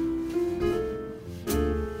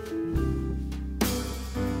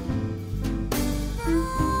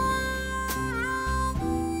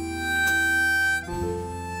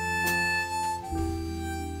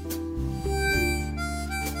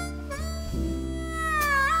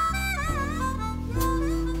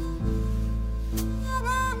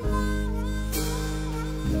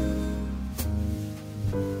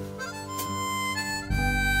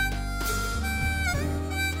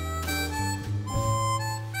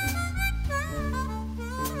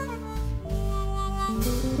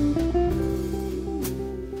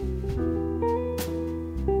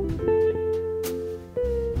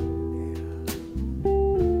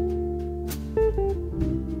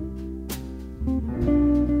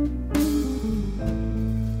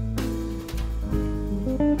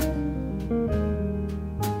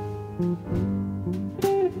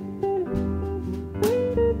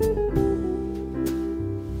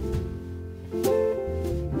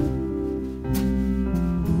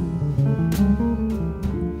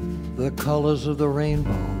 The colors of the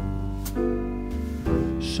rainbow,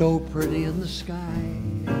 so pretty in the sky,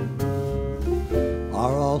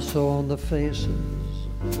 are also on the faces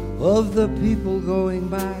of the people going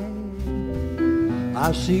by.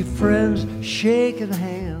 I see friends shaking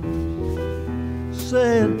hands,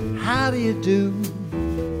 saying, how do you do?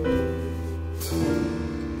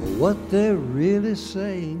 But what they're really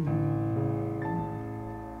saying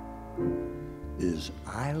is,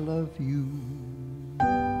 I love you.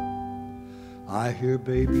 I hear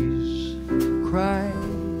babies cry.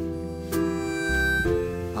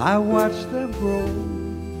 I watch them grow.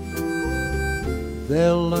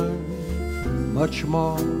 They'll learn much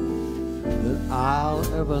more than I'll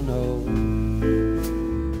ever know.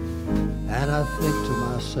 And I think to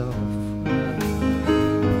myself,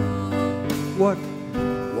 what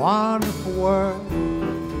wonderful world.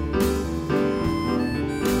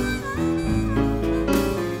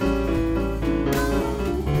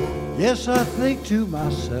 Yes, I think to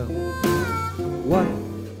myself, what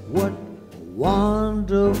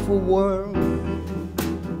wonderful world.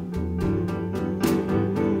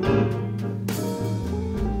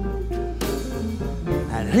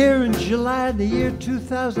 And here in July in the year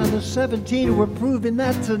 2017, we're proving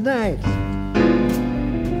that tonight.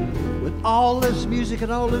 With all this music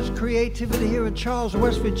and all this creativity here in Charles,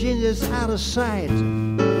 West Virginia, it's out of sight.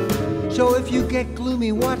 So if you get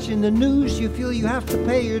gloomy watching the news, you feel you have to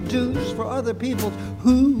pay your dues for other people's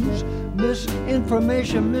who's.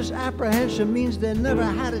 Misinformation, misapprehension means they never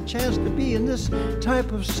had a chance to be in this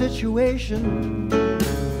type of situation.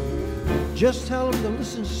 Just tell them to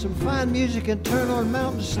listen to some fine music and turn on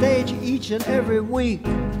Mountain Stage each and every week.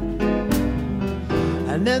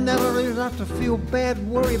 And then they'll really not have to feel bad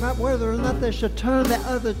and worry about whether or not they should turn the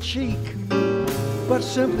other cheek. But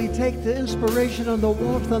simply take the inspiration and the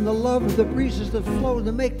warmth and the love of the breezes that flow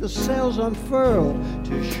to make the sails unfurl,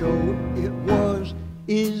 to show it was,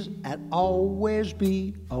 is, and always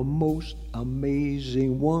be a most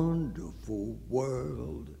amazing, wonderful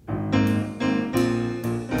world.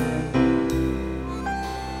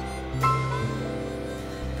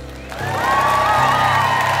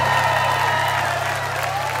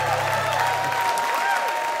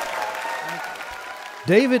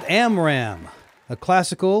 David Amram, a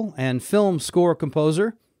classical and film score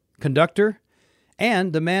composer, conductor,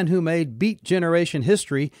 and the man who made Beat Generation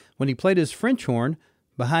history when he played his French horn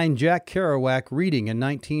behind Jack Kerouac reading in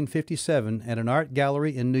 1957 at an art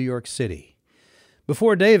gallery in New York City.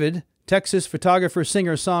 Before David, Texas photographer,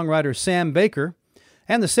 singer, songwriter Sam Baker,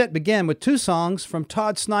 and the set began with two songs from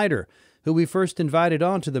Todd Snyder, who we first invited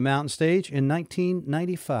onto the Mountain Stage in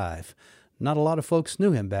 1995. Not a lot of folks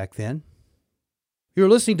knew him back then. You're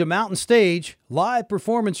listening to Mountain Stage, live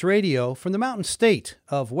performance radio from the Mountain State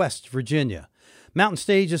of West Virginia. Mountain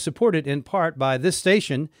Stage is supported in part by this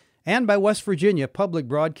station and by West Virginia Public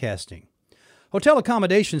Broadcasting. Hotel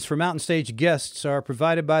accommodations for Mountain Stage guests are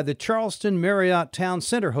provided by the Charleston Marriott Town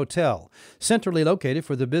Center Hotel, centrally located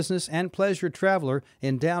for the business and pleasure traveler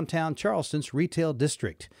in downtown Charleston's retail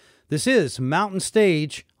district. This is Mountain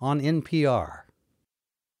Stage on NPR.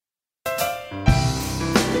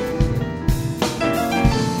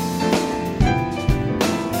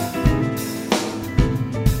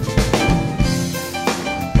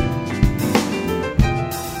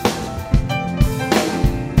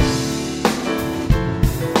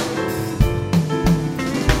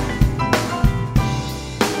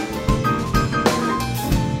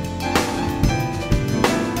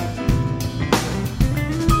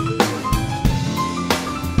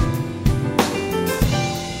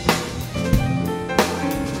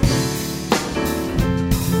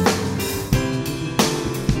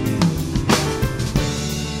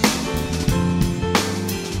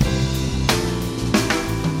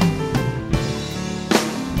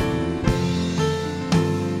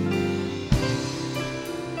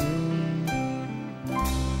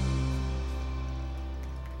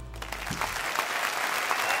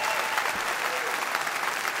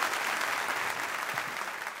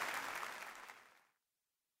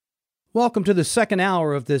 Welcome to the second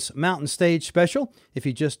hour of this Mountain Stage special. If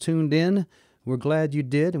you just tuned in, we're glad you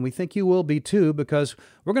did, and we think you will be too, because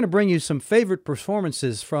we're going to bring you some favorite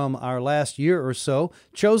performances from our last year or so,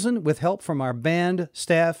 chosen with help from our band,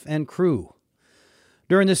 staff, and crew.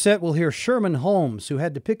 During this set, we'll hear Sherman Holmes, who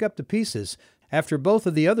had to pick up the pieces after both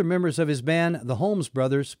of the other members of his band, the Holmes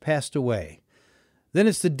Brothers, passed away. Then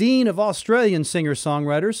it's the Dean of Australian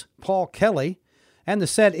singer-songwriters, Paul Kelly, and the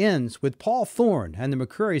set ends with Paul Thorne and the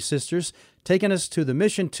McCreary Sisters taking us to the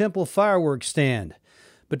Mission Temple fireworks stand.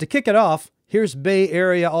 But to kick it off, here's Bay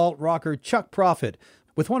Area alt-rocker Chuck Prophet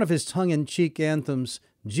with one of his tongue-in-cheek anthems,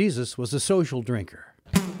 Jesus Was a Social Drinker.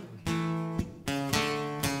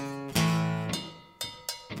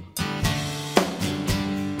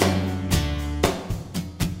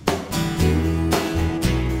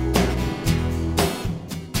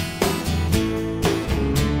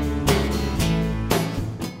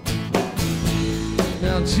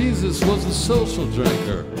 Jesus was a social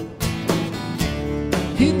drinker.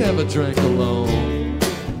 He never drank alone.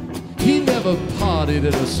 He never partied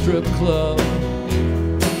at a strip club,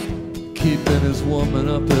 keeping his woman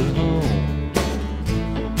up at home,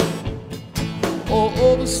 or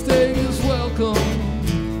overstaying his welcome,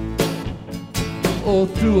 or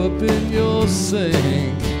threw up in your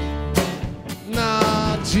sink.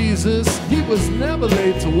 Nah, Jesus, he was never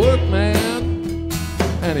late to work, man,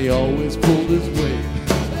 and he always pulled his weight.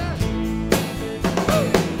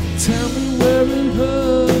 Tell me where it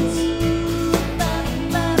hurts,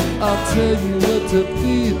 I'll tell you what to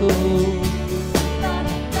feel.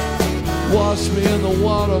 Wash me in the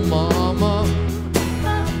water, mama,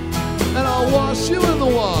 and I'll wash you in the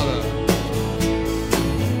water.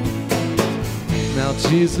 Now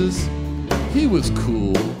Jesus, he was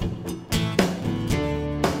cool.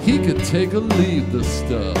 He could take or leave the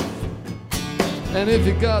stuff, and if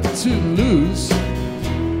it got too loose,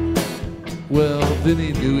 well, then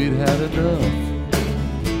he knew he'd had enough.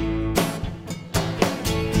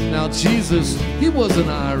 Now Jesus, he wasn't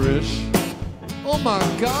Irish. Oh my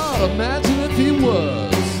God, imagine if he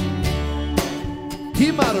was.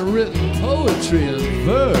 He might have written poetry in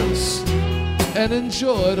verse and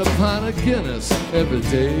enjoyed a pint of Guinness every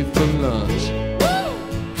day for lunch.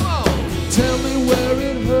 Woo! Come on, tell me where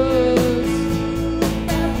it hurts,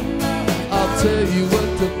 I'll tell you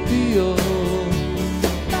what to feel.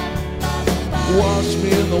 Wash me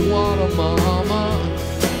in the water, mama,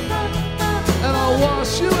 and I'll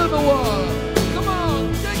wash you in the water. Come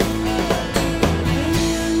on, take it.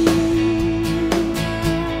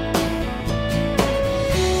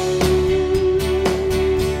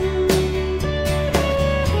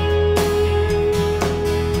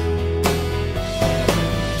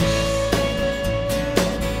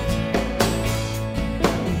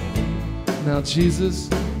 Now Jesus,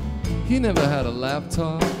 he never had a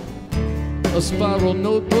laptop, a spiral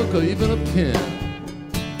notebook, or even a pen.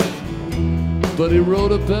 But he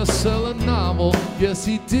wrote a best-selling novel. Yes,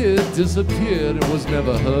 he did, disappeared and was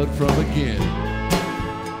never heard from again.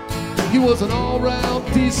 He was an all-round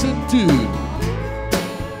decent dude,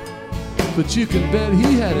 but you can bet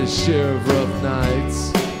he had his share of rough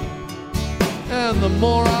nights. And the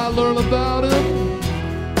more I learn about him,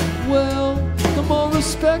 well, the more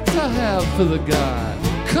respect I have for the guy.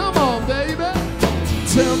 Come on, baby,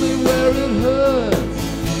 tell me where it hurts,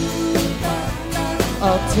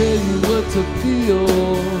 I'll tell you what to feel.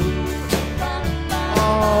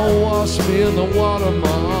 Oh, wash me in the water,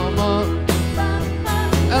 mama,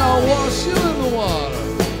 and I'll wash you in the water.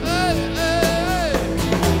 Hey, hey,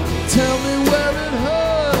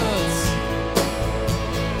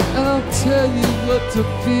 good to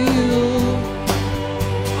feel.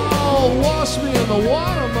 Oh, wash me in the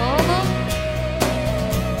water, mama,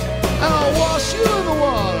 and I'll wash you in the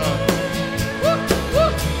water. Woo, woo,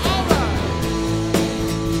 all right.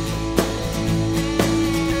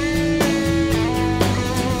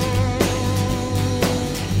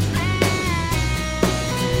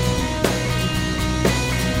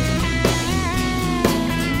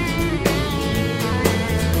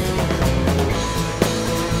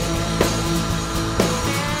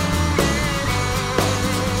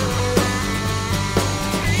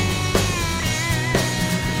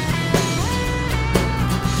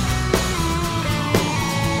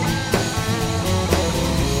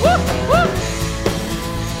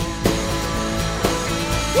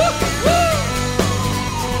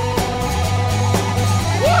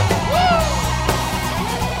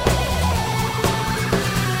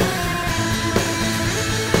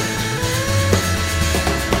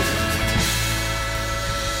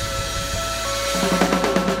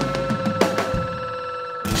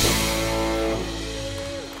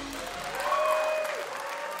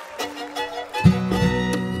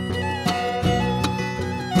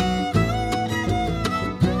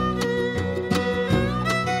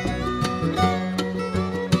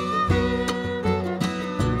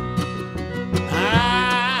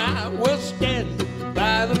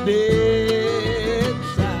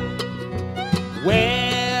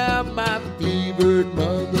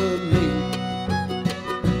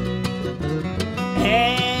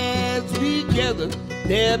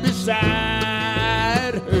 There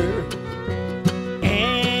beside her,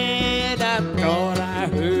 and I thought I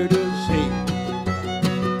heard her say,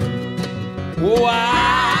 oh,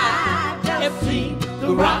 I have seen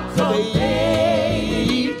the rocks of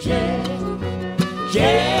ages,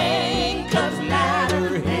 Jacob's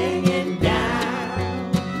ladder hanging down.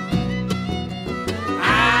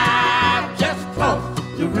 I've just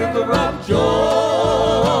crossed the river of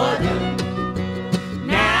Jordan.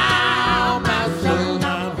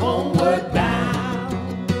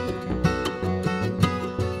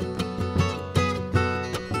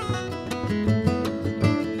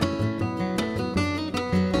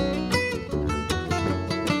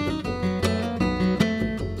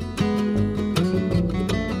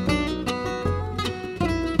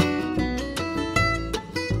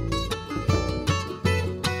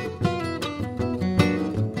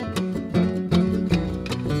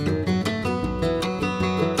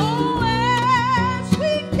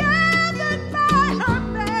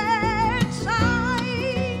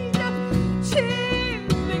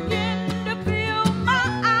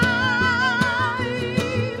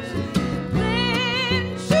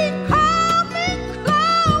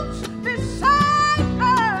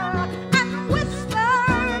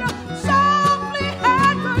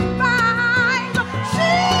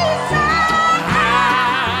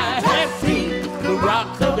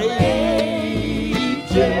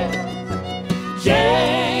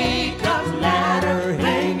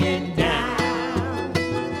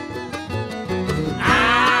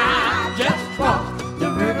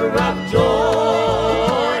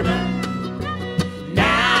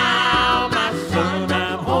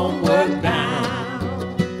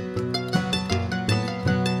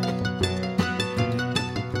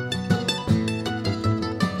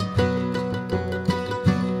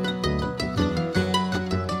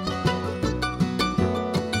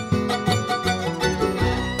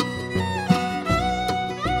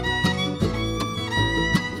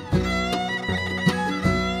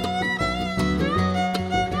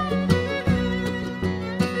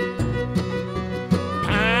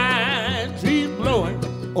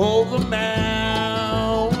 Over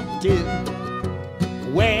mountain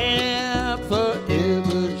where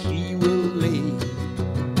forever she will lay.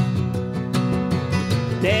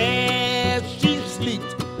 There she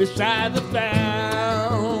sleeps beside the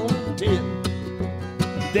fountain.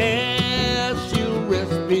 There she'll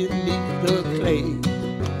rest beneath the clay.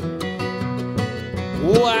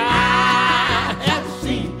 Oh, I have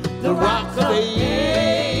seen the rocks of ages,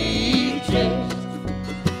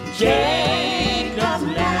 Jacob's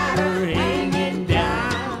ladder hanging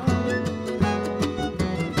down.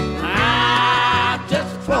 I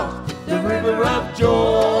just crossed the river of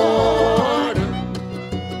Jordan.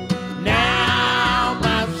 Now,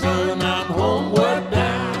 my son, I'm homeward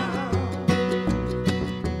bound.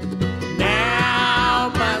 Now,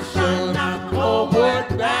 my son, I'm homeward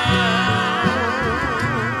bound.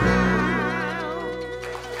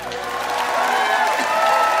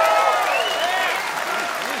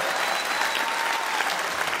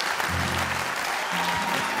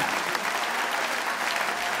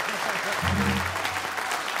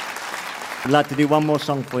 I'd like to do one more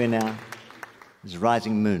song for you now. is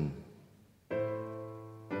Rising Moon.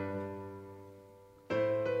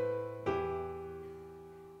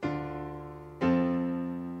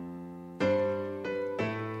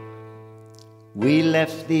 We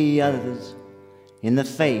left the others in the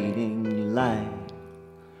fading light,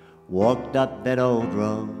 walked up that old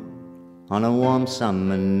road on a warm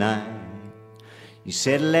summer night. You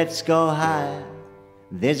said, let's go higher,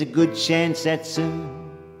 there's a good chance that soon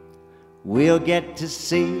we'll get to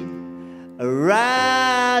see a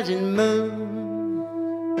rising moon.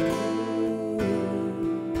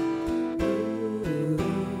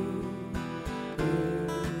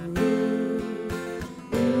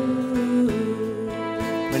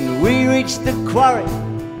 When we reached the quarry,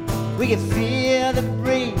 we could feel the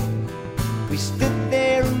breeze. We stood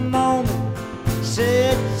there a moment,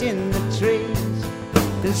 searching the trees.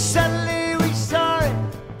 Then suddenly we saw it,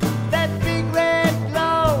 that big red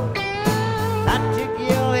glow. I took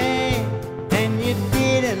your hand and you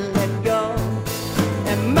didn't let go.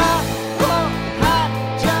 And my poor heart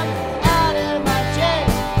jumped out of my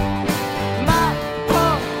chest. My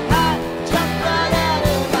poor heart jumped right out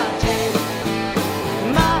of my chest.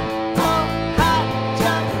 My poor heart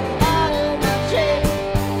jumped out of my chest.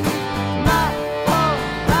 My poor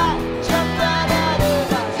heart jumped right out of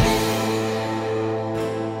my chest.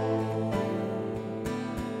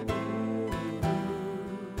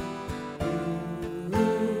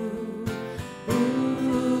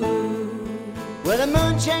 Well, the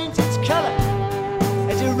moon changed its color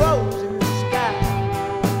as it rose in the sky.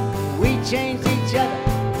 We changed each other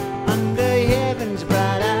under heaven's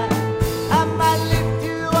bright eye. I might live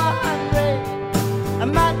to 100, I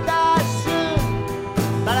might die soon,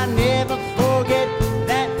 but I never forget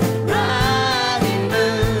that rising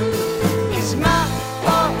moon. 'Cause my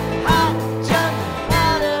poor heart jumped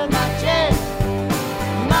out of my chest.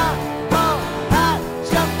 My poor heart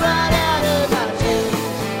jumped right out of my chest.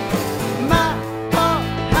 My poor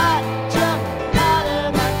heart jumped out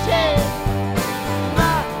of my chest.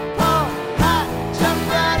 My poor heart jumped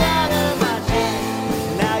right out of my chest.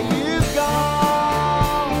 Now you've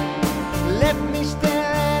gone, left me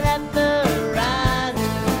staring at the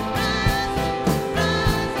rising.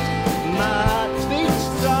 My heart beats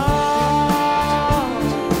strong.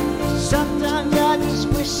 Sometimes I just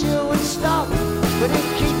wish you would stop, but it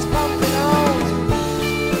keeps pumping on.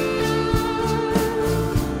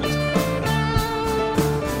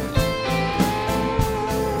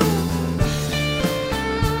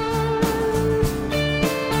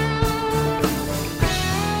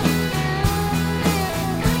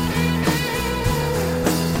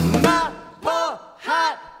 My poor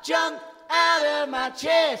heart jumped out of my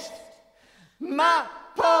chest. My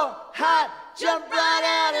poor heart jumped right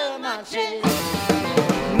out of my chest.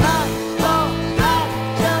 My poor heart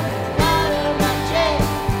jumped out of my chest.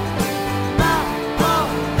 My poor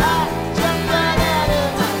heart jumped right out of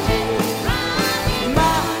my chest.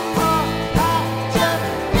 My poor heart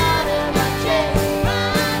jumped out of my chest.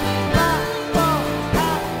 My poor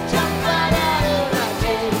heart jumped right out of my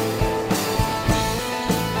chest.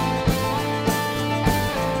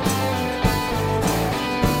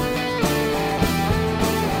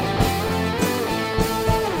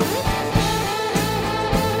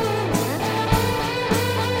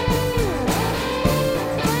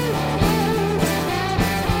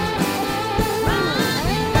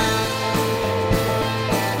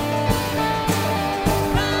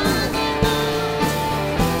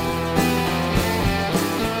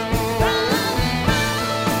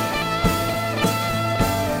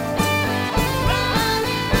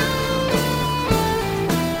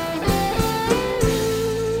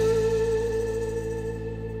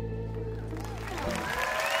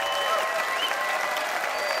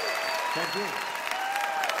 Thank you.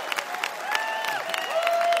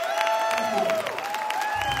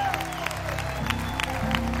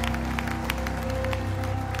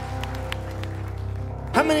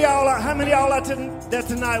 How many of y'all out there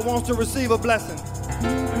tonight wants to receive a blessing?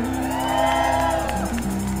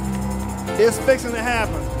 It's fixing to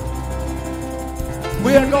happen.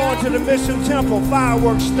 We are going to the Mission Temple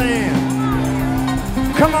fireworks stand.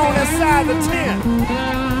 Come on inside the tent.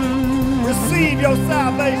 Receive your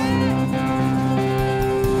salvation.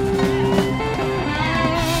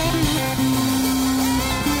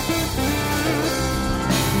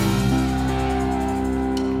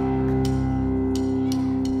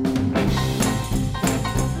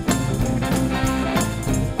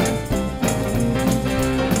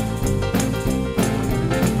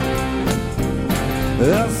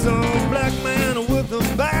 There's some black man with a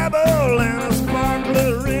Bible and a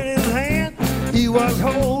sparkler in his hand. He was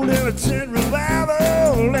holding a tent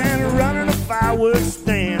revival and running a fireworks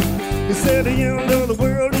stand. He said, you the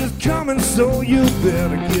world is coming, so you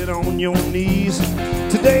better get on your knees.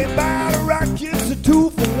 Today, buy the rockets, a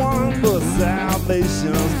 2-for-1, but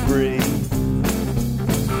salvation's free.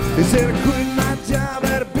 He said, I quit my job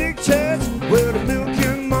at a big church where the milk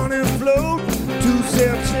and money flowed to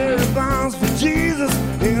sell cherry bombs for Jesus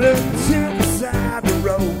in a tent beside the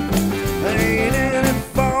road. I ain't in it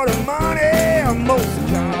for the money, most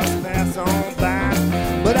cars pass on by,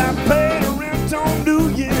 but I paid the rent on New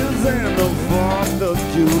Year's and the 4th of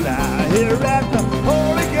July. Here at the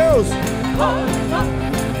Holy Ghost,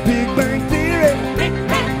 Big Bang Theory,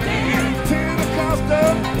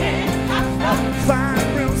 Pentecostal, Fire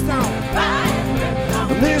Brimstone,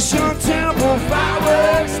 Mission Temple,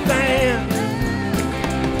 fireworks stand.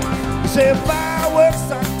 You say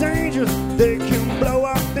fireworks are dangerous, they can blow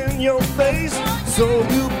up in your face, so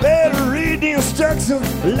you better read the instructions,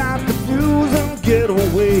 light the fuse and get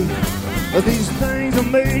away. These things are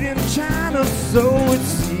made in China, so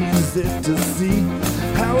it's easy to see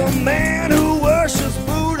how a man who worships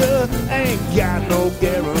Buddha ain't got no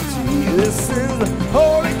guarantee. This is the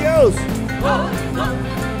Holy Ghost,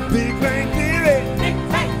 Big Bang Theory,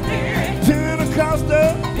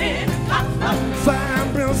 Pentecostal, Fire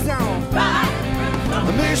and Brimstone,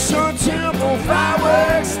 Mission Temple,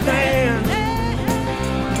 fireworks stand.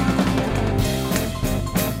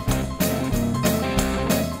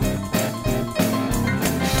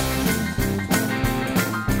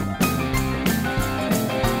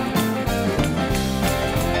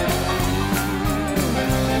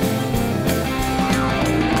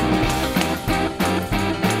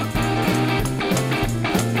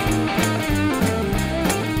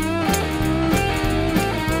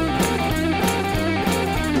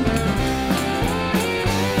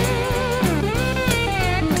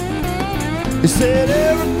 He said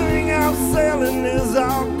everything I'm selling is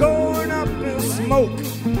all going up in smoke.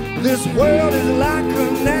 This world is like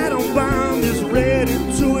an atom bomb, it's ready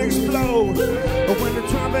to explode. But when the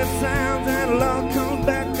trumpet sounds and love comes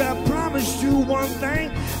back, I promise you one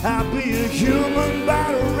thing, I'll be a human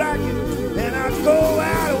by the rocket, and I'll go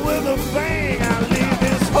out with a bang. I'll leave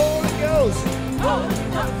this Holy Ghost,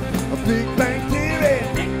 a Big Bang Theory,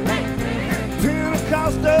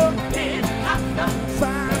 Pentecostal,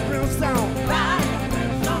 Fire and Brimstone,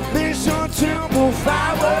 Mission Temple,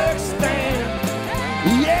 fireworks stand.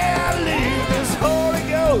 Yeah, I leave this Holy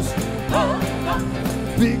Ghost,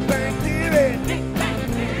 Big Bang Theory,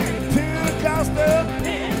 Pentecostal,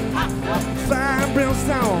 Fire and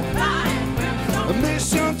Brimstone,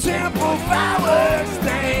 Mission Temple, fireworks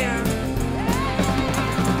stand.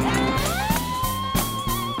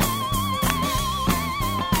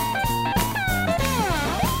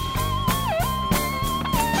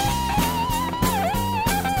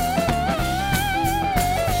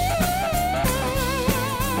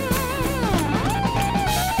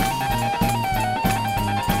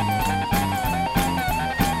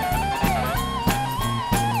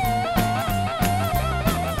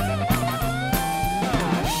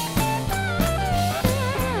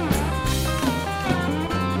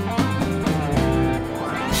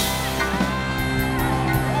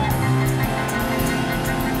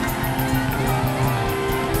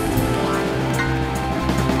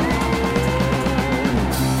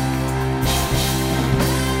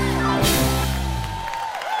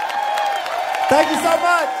 Thank you so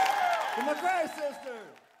much. The McCrary Sisters.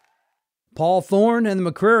 Paul Thorne and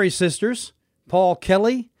the McCrary Sisters, Paul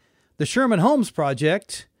Kelly, the Sherman Holmes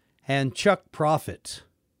Project, and Chuck Prophet.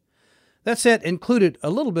 That set included a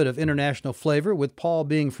little bit of international flavor, with Paul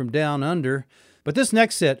being from down under, but this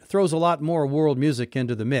next set throws a lot more world music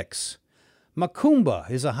into the mix.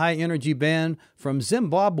 Makumba is a high-energy band from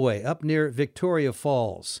Zimbabwe up near Victoria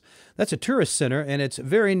Falls. That's a tourist center, and it's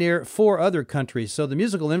very near 4 other countries, so the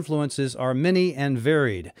musical influences are many and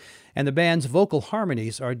varied, and the band's vocal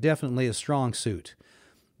harmonies are definitely a strong suit.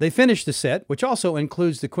 They finish the set, which also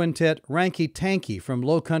includes the quintet Ranky Tanky from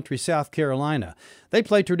Low Country, South Carolina. They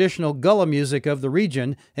play traditional Gullah music of the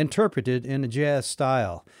region, interpreted in a jazz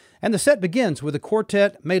style. And the set begins with a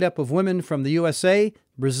quartet made up of women from the USA,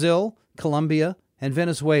 Brazil, Colombia, and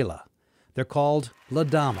Venezuela. They're called La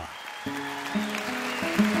Dama.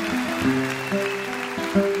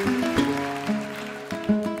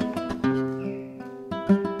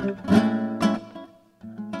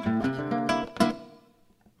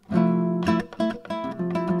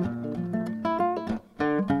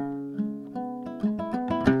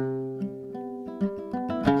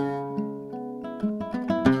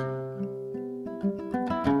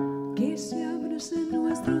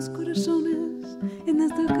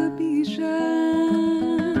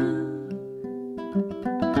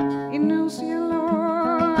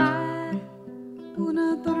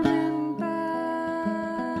 una tormenta.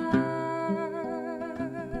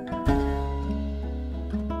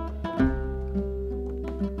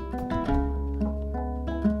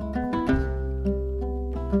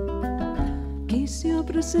 Que se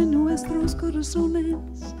abrecen nuestros corazones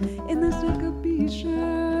en esta capilla.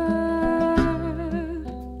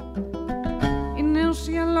 En el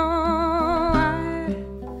cielo hay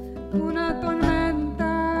una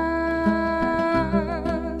tormenta.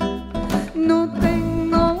 No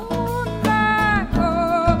tengo una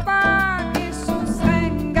copa que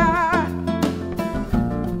sostenga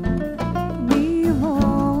mi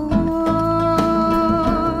amor.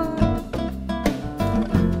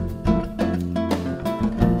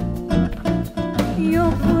 Yo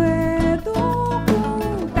puedo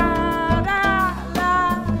ocultar a la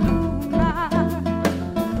luna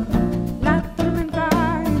la tormenta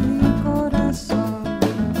en mi corazón.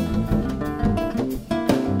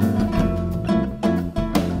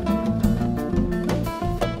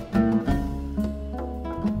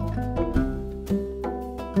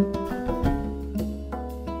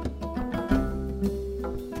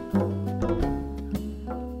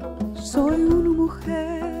 Soy una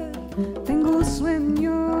mujer, tengo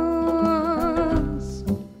sueños.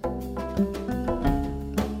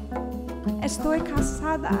 Estoy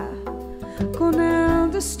casada con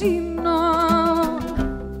el destino,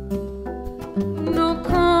 no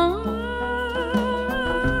con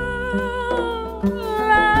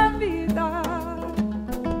la vida,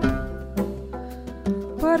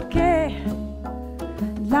 porque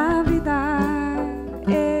la vida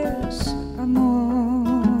es amor.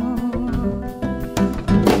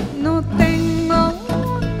 No tengo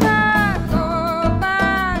una copa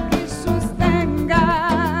que sostenga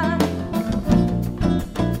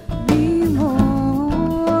mi amor.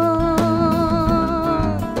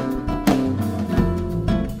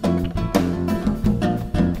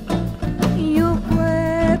 Yo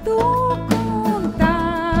puedo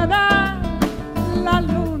contar a la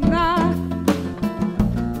luna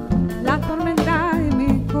la tormenta en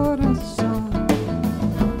mi corazón.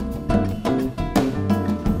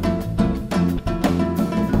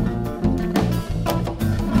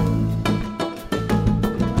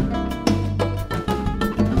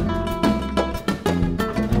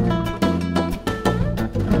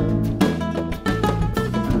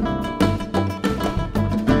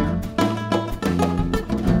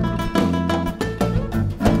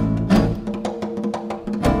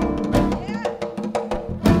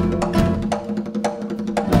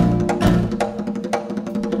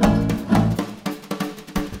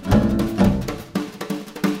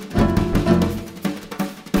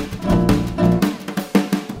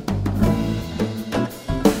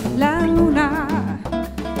 La luna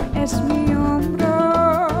es mi hombro.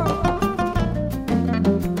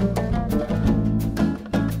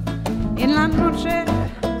 En la noche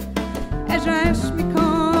ella es mi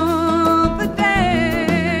confidente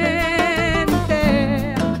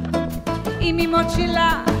y mi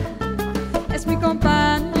mochila es mi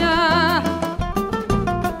compañía.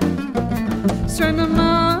 Suena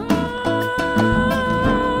mal,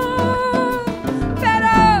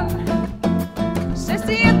 pero se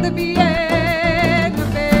siente bien a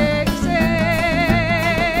veces.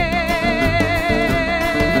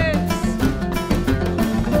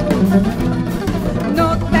 No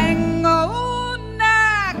tengo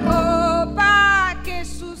una copa que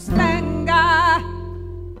sostenga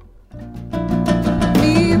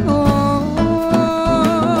mi amor.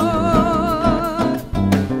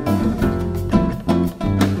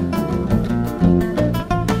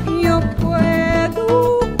 Yo puedo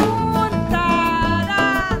contar a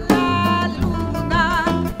la luna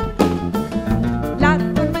la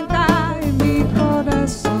tormenta en mi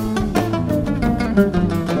corazón.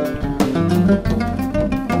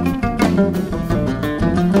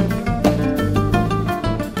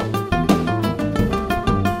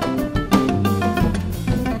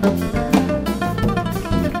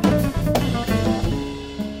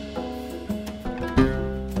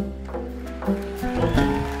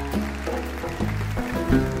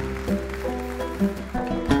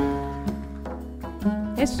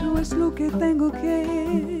 Eso es lo que tengo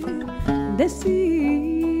que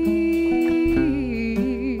decir.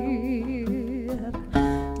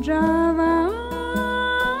 Ya va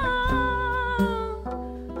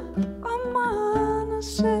a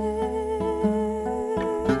amanecer.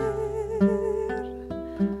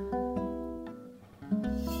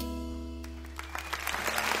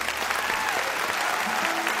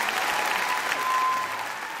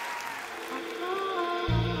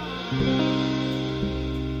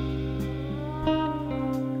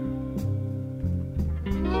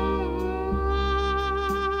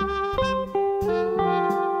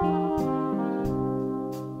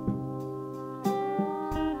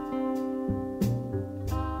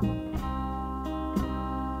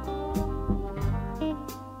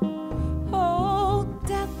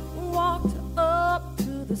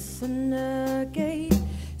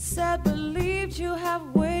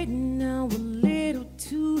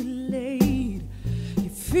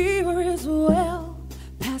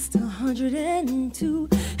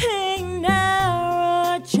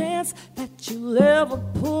 never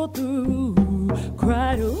pull through.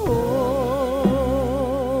 Cried, oh,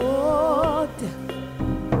 death.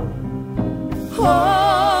 Oh,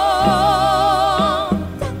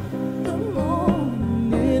 death, the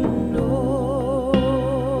morning, oh,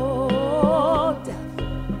 death.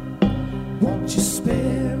 Won't you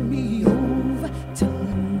spare me over till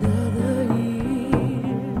another year?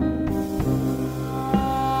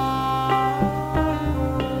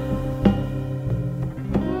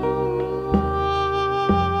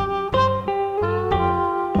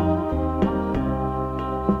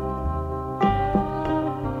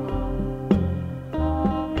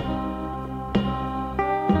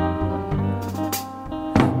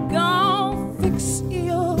 Go fix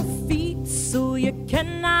your feet so you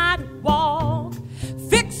cannot walk.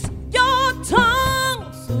 Fix your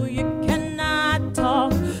tongue so you cannot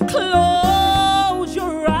talk. Close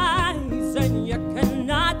your eyes and you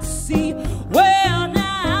cannot see. Well,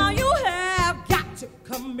 now you have got to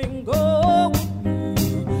come and go with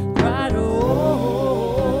me. Right, oh,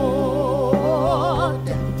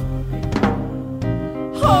 death.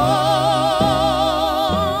 Oh,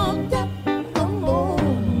 death, the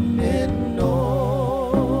morning, oh,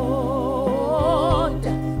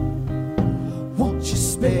 death. Won't you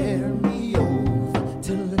spare me over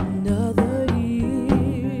till another year?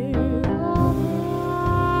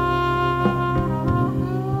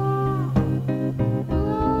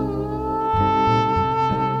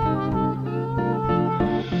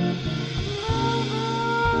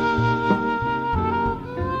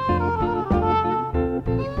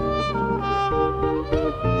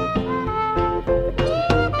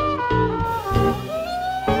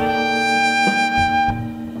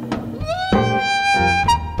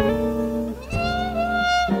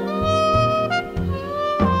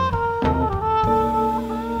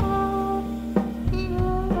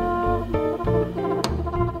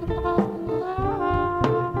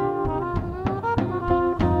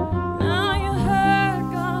 Now you heard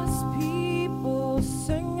God's people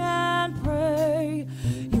sing and pray.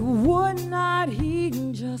 You would not heed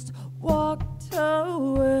and just walked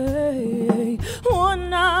away. Would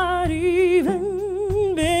not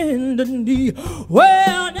even bend a knee.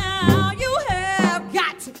 Well, now you have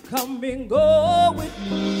got to come and go with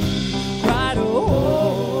me. Right, oh,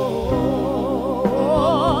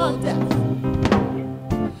 death.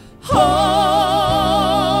 Oh,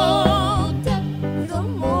 death, the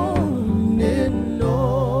morning,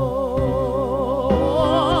 oh,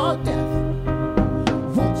 death.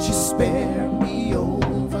 Won't you spare me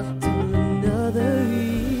over till another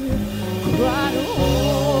year? Right,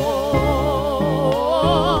 oh,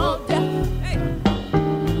 death. Hey.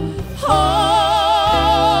 Oh,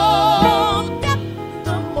 death,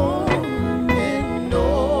 the morning,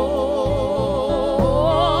 oh,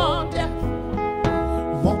 death.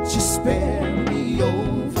 Won't you spare me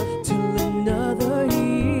over till another year?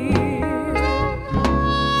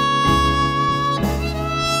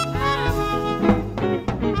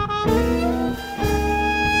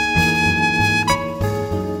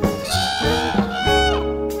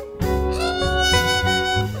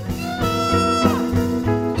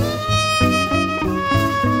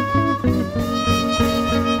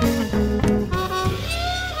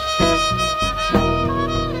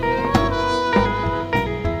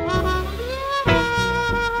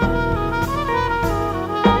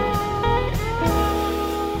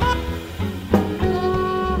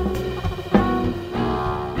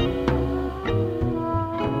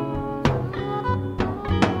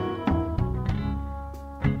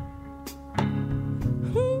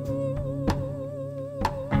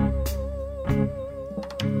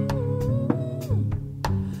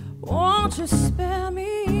 Won't you spare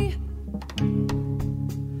me?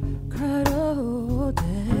 Cried, oh,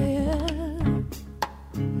 death.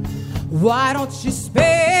 Why don't you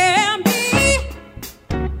spare me?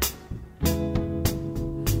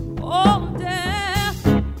 Oh, death.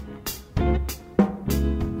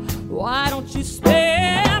 Why don't you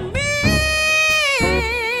spare me?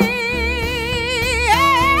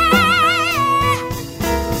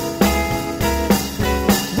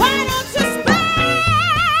 Why don't you spare me?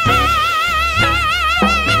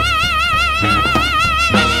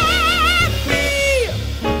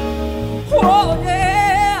 Oh,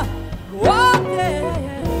 yeah. Oh,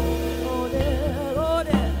 yeah.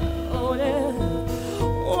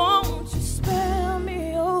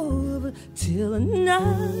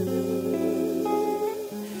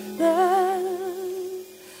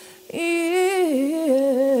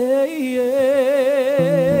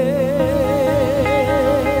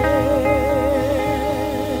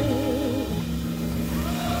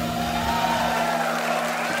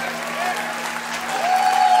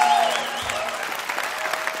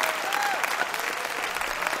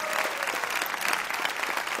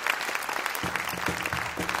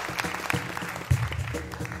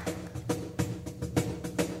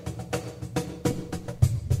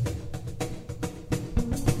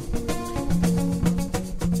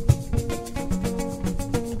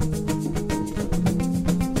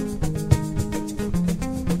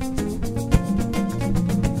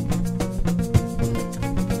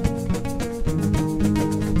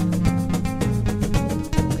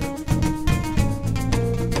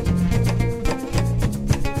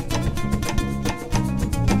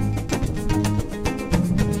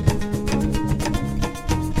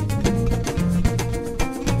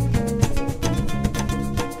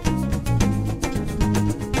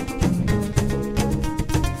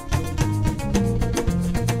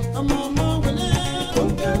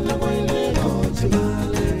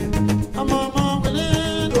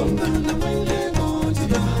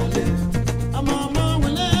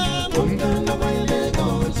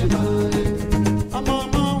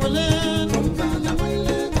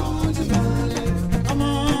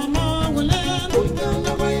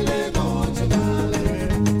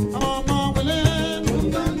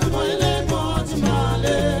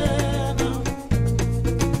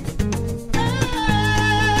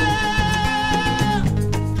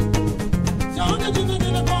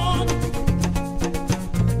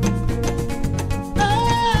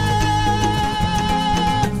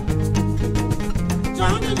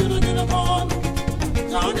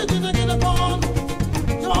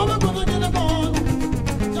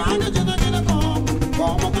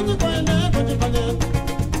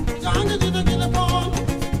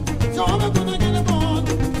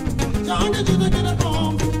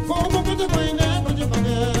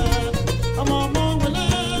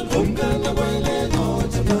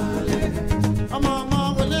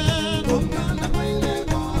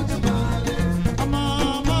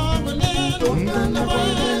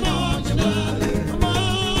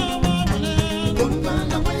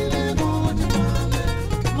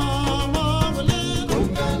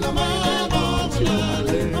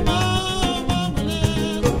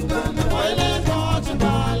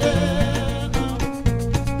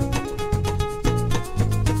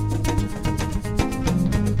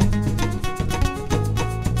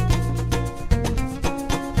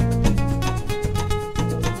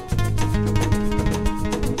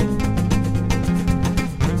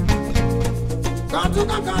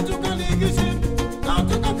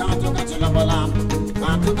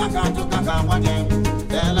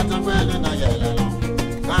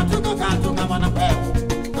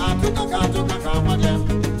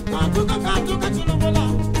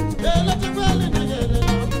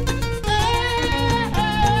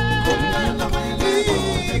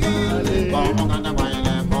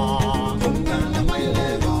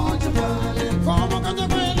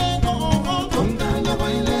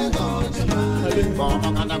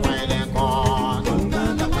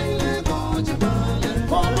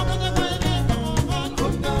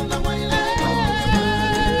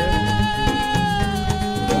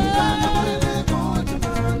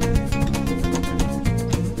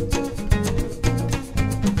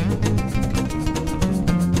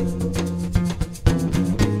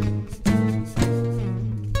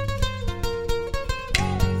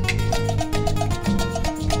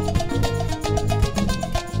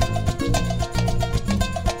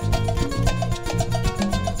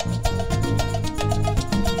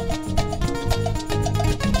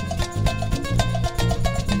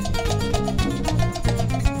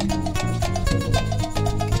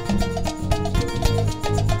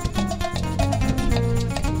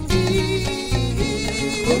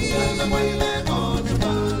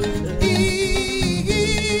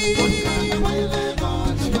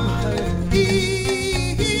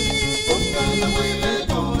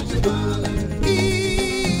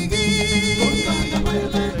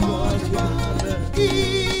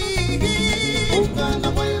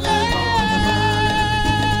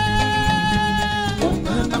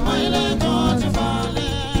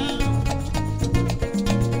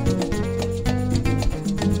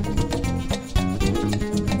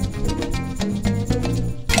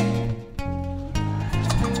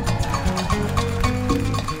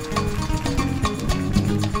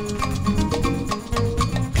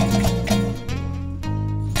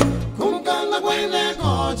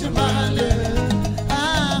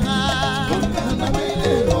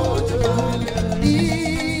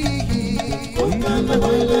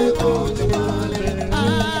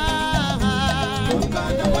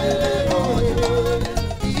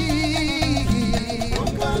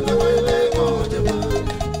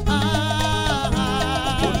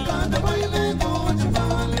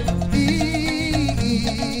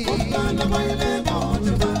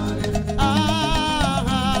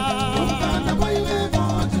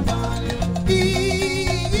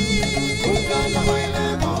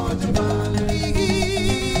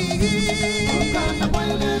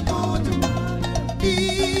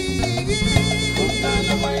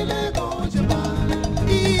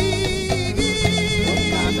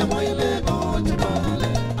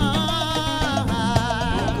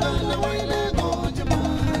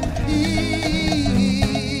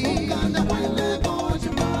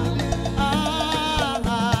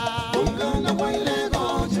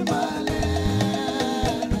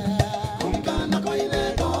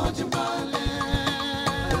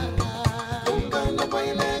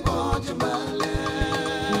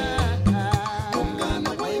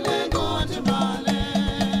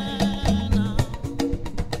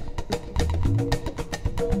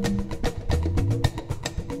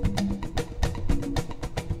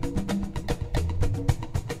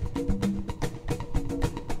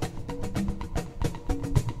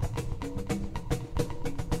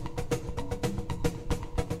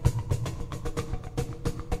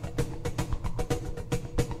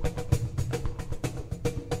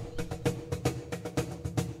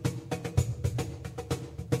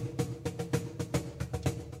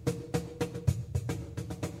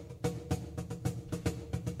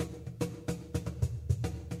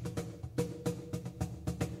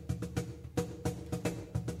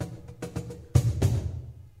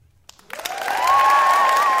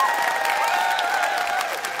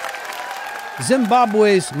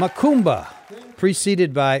 Zimbabwe's Makumba,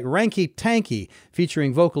 preceded by Ranky Tanky,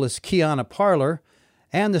 featuring vocalist Kiana Parler,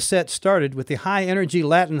 and the set started with the high-energy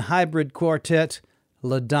Latin hybrid quartet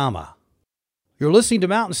La Dama. You're listening to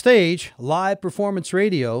Mountain Stage, live performance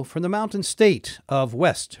radio from the Mountain State of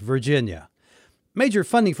West Virginia. Major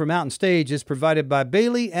funding for Mountain Stage is provided by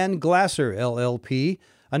Bailey and Glasser, LLP,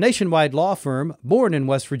 a nationwide law firm born in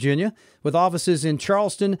West Virginia with offices in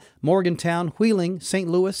Charleston, Morgantown, Wheeling, St.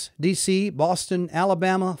 Louis, D.C., Boston,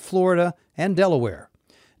 Alabama, Florida, and Delaware.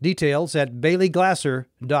 Details at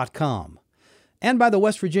baileyglasser.com. And by the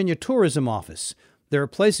West Virginia Tourism Office. There are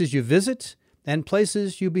places you visit and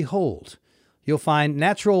places you behold. You'll find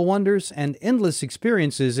natural wonders and endless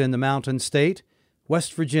experiences in the Mountain State,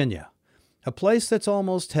 West Virginia, a place that's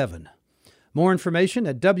almost heaven. More information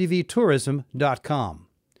at wvtourism.com.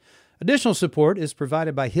 Additional support is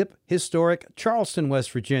provided by hip, historic Charleston,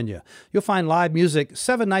 West Virginia. You'll find live music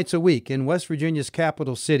 7 nights a week in West Virginia's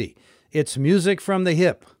capital city. It's music from the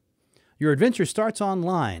hip. Your adventure starts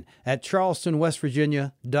online at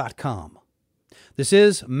charlestonwestvirginia.com. This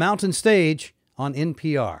is Mountain Stage on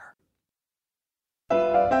NPR.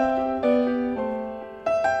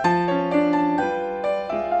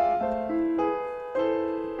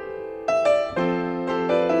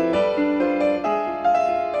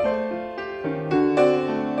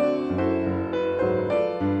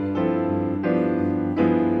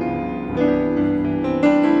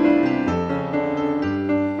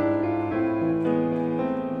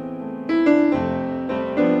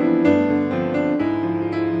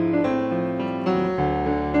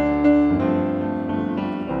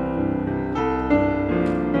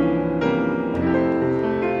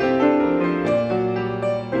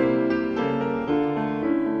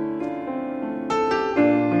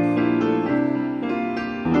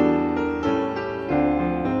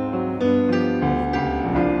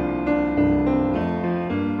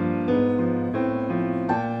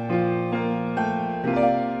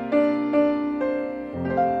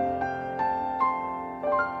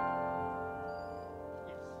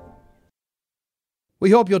 We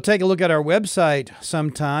hope you'll take a look at our website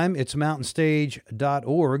sometime. It's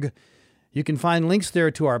mountainstage.org. You can find links there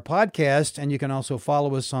to our podcast, and you can also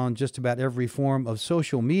follow us on just about every form of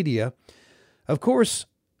social media. Of course,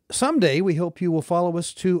 someday we hope you will follow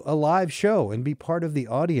us to a live show and be part of the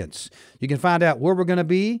audience. You can find out where we're going to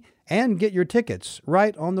be and get your tickets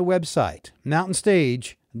right on the website,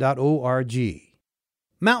 mountainstage.org.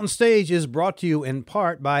 Mountain Stage is brought to you in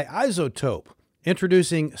part by iZotope,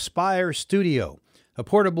 introducing Spire Studio, a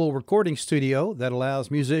portable recording studio that allows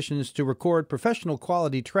musicians to record professional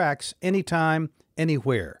quality tracks anytime,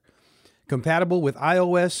 anywhere. Compatible with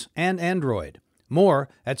iOS and Android. More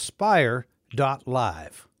at spire.live.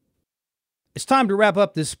 It's time to wrap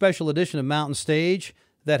up this special edition of Mountain Stage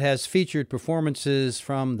that has featured performances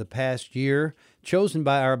from the past year, chosen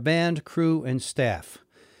by our band, crew, and staff.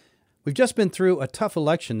 We've just been through a tough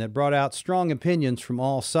election that brought out strong opinions from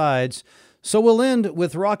all sides, so we'll end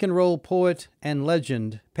with rock and roll poet and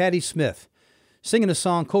legend Patti Smith, singing a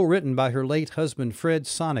song co-written by her late husband Fred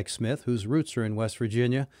Sonic Smith, whose roots are in West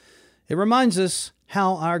Virginia. It reminds us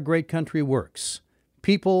how our great country works.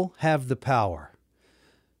 People have the power.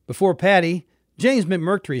 Before Patti, James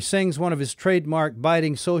McMurtry sings one of his trademark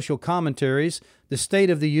biting social commentaries, The State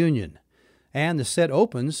of the Union. And the set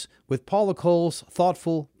opens with Paula Cole's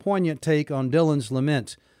thoughtful, poignant take on Dylan's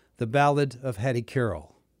lament, The Ballad of Hattie Carroll.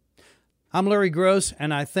 I'm Larry Gross,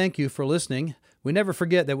 and I thank you for listening. We never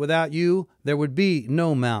forget that without you, there would be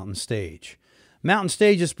no Mountain Stage. Mountain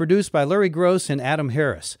Stage is produced by Larry Gross and Adam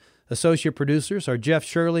Harris. Associate producers are Jeff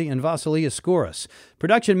Shirley and Vasilia Skouras.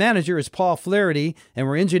 Production manager is Paul Flaherty, and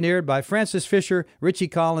we're engineered by Francis Fisher, Richie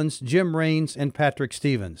Collins, Jim Raines, and Patrick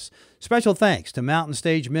Stevens. Special thanks to Mountain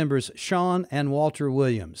Stage members Sean and Walter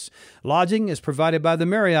Williams. Lodging is provided by the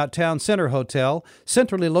Marriott Town Center Hotel,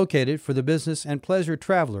 centrally located for the business and pleasure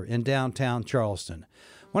traveler in downtown Charleston.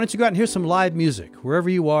 Why don't you go out and hear some live music wherever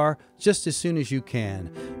you are just as soon as you can.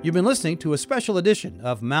 You've been listening to a special edition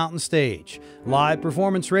of Mountain Stage, live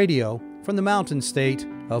performance radio from the mountain state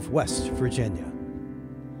of West Virginia.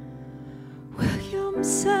 William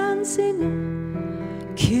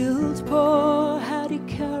Sansinger killed poor Hattie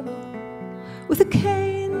Carroll with a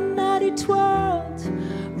cane that he twirled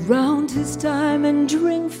round his diamond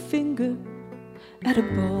ring finger at a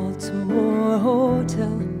Baltimore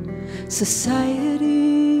hotel.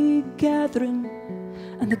 Society gathering,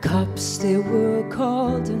 and the cops they were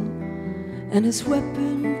called in, and his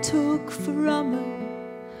weapon took from him,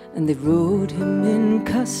 and they rode him in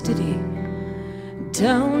custody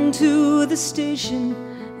down to the station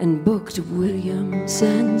and booked William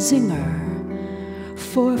Sansinger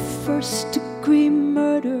for first-degree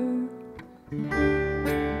murder.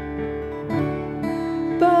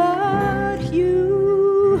 But you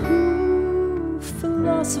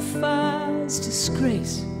philosophize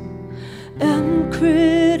disgrace and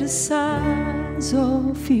criticize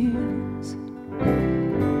all fears.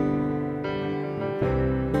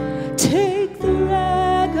 Take the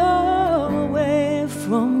rag away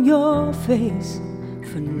from your face,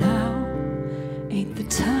 for now ain't the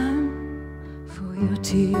time for your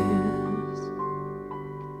tears.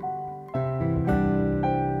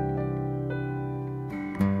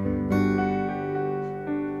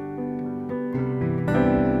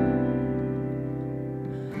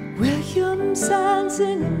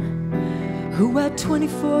 Sansinger, who at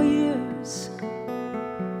 24 years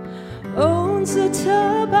owns a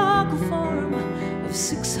tobacco farm of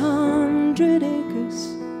 600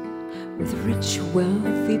 acres, with rich,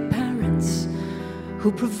 wealthy parents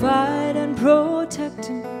who provide and protect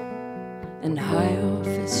him, and high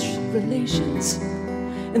office relations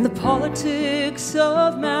in the politics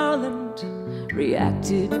of Maryland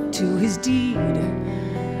reacted to his deed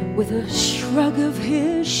with a shrug of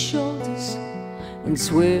his shoulders and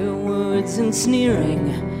swear words and sneering,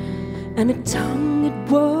 and a tongue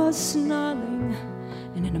it was snarling,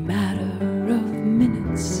 and in a matter of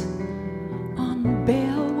minutes on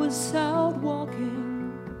bail was out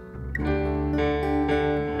walking.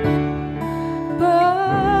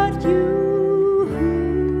 But you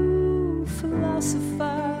who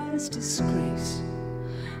philosophize disgrace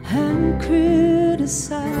and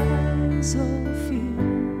criticize all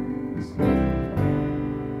fears,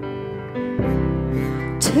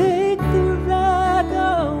 take the rag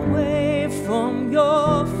away from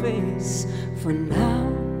your face, for now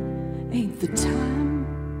ain't the time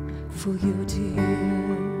for your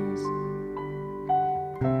tears.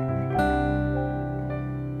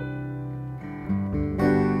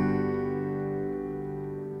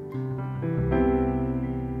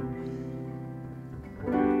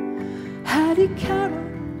 Hattie Carroll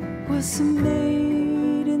was a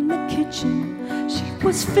maid in the kitchen. She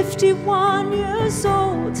was 51 years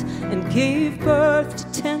old and gave birth to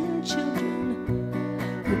 10 children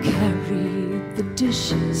who carried the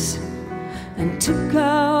dishes and took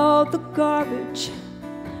out the garbage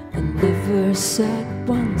and never sat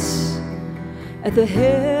once at the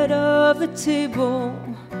head of the table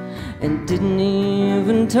and didn't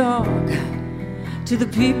even talk to the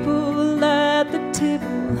people at the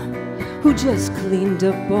table who just cleaned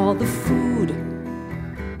up all the food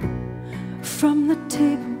from the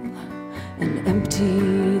table and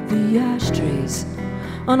emptied the ashtrays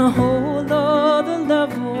on a whole other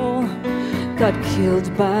level. Got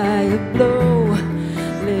killed by a blow,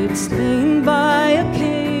 laid slain by a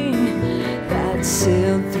cane that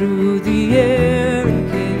sailed through the air and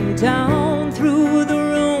came down through the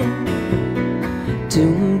room,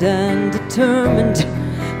 doomed and determined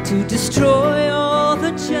to destroy all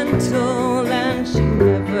the gentle, and she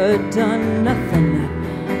never done nothing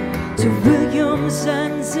to Williams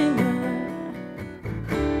and Zinger.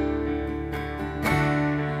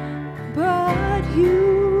 But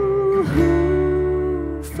you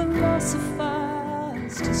who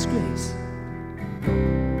philosophize disgrace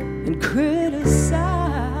and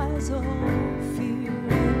criticize all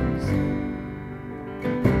fears,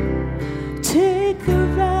 take the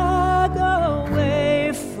rag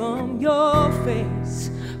away from your face,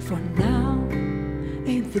 for now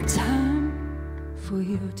ain't the time for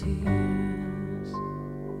your tears.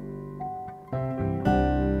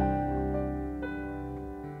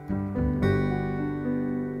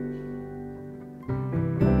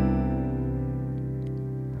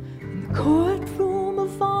 In the courtroom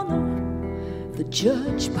of honor, the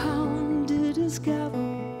judge pounded his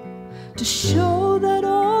gavel to show that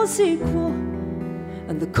all's equal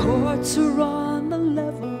and the courts are on the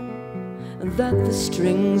level, and that the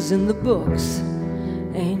strings in the books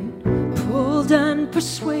ain't pulled and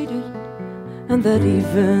persuaded, and that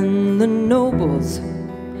even the nobles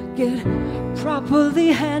get properly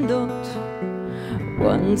handled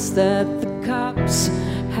once that the cops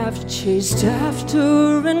have chased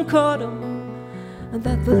after and caught 'em, and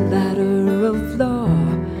that the ladder of law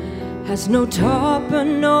has no top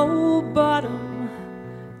and no bottom,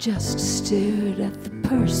 just stared at the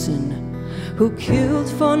person who killed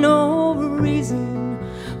for no reason,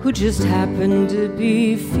 who just happened to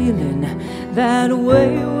be feeling that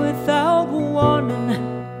way without warning.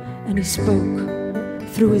 And he spoke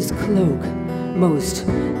through his cloak, most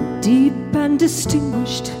deep and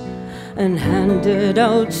distinguished, and handed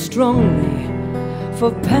out strongly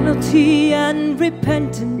for penalty and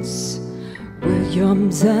repentance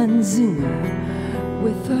Williams and Zinger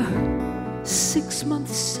with a 6-month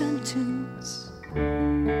sentence.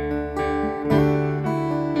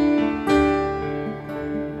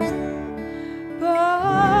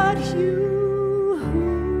 But you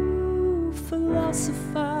who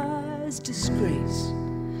philosophize disgrace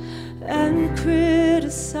and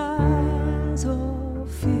criticize all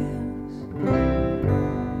fears,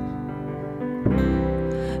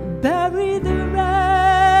 bury the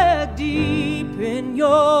rag deep in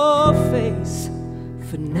your face,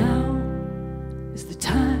 for now is the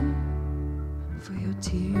time for your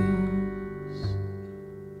tears.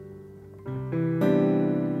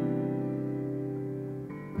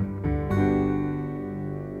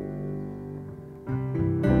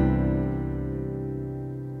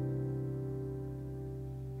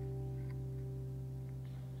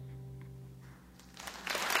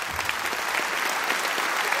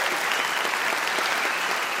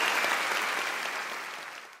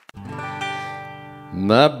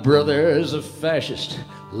 My brother's a fascist,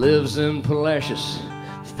 lives in Palacios,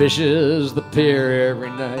 fishes the pier every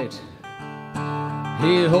night.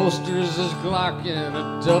 He holsters his Glock in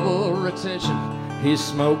a double retention. He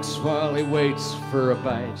smokes while he waits for a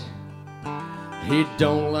bite. He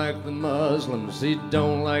don't like the Muslims, he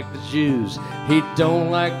don't like the Jews, he don't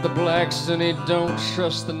like the blacks, and he don't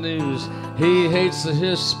trust the news. He hates the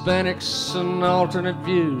Hispanics and alternate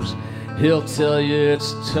views. He'll tell you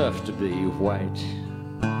it's tough to be white.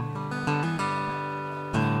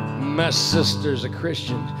 My sister's a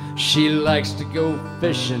Christian, she likes to go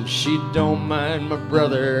fishing. She don't mind my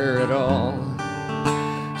brother at all.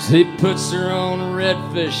 She puts her on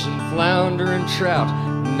redfish and flounder and trout,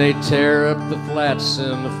 and they tear up the flats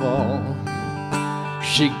in the fall.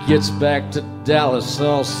 She gets back to Dallas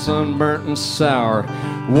all sunburnt and sour,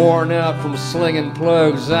 worn out from slinging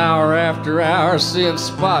plugs hour after hour, seeing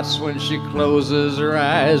spots when she closes her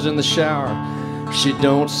eyes in the shower. She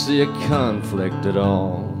don't see a conflict at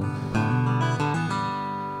all.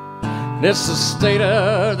 It's the State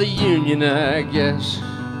of the Union, I guess.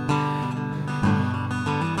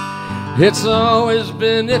 It's always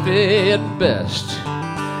been iffy at best.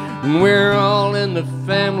 And we're all in the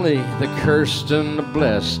family, the cursed and the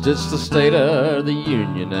blessed. It's the State of the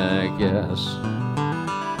Union, I guess.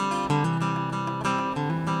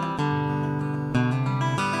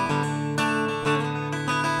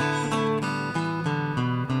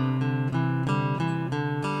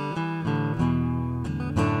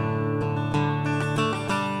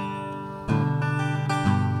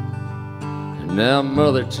 Now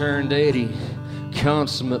mother turned 80,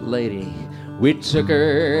 consummate lady. We took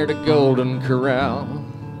her to Golden Corral,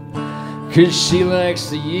 'cause she likes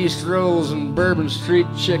the yeast rolls and Bourbon Street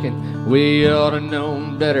chicken. We ought to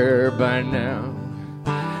known better by now,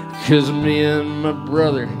 'cause me and my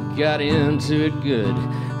brother got into it good.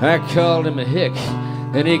 I called him a hick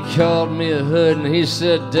and he called me a hood, and he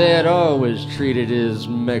said Dad always treated his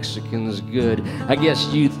Mexicans good. I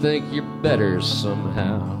guess you think you're better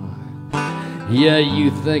somehow. Yeah,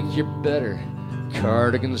 you think you're better,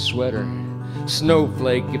 cardigan sweater,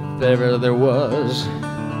 snowflake if ever there was.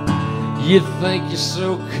 You think you're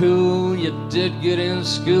so cool, you did good in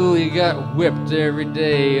school, you got whipped every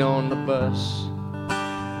day on the bus.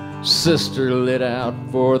 Sister lit out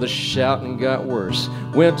for the shouting got worse.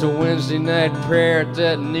 Went to Wednesday night prayer at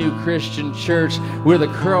that new Christian church with a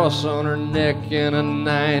cross on her neck and a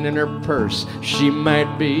 9 in her purse. She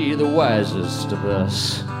might be the wisest of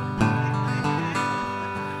us.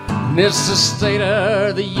 It's the State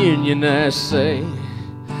of the Union, I say.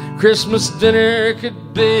 Christmas dinner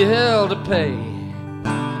could be hell to pay.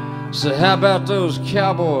 So how about those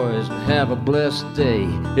cowboys and have a blessed day?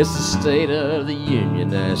 It's the State of the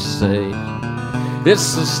Union, I say.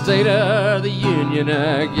 It's the State of the Union,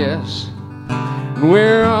 I guess. And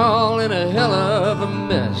we're all in a hell of a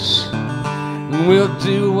mess. And we'll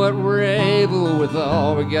do what we're able with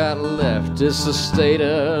all we got left. It's the State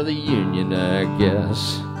of the Union, I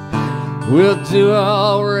guess. We'll do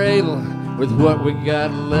all we're able with what we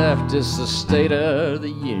got left. It's the State of the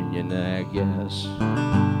Union, I guess.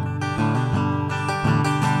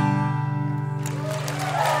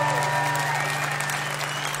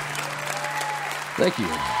 Thank you.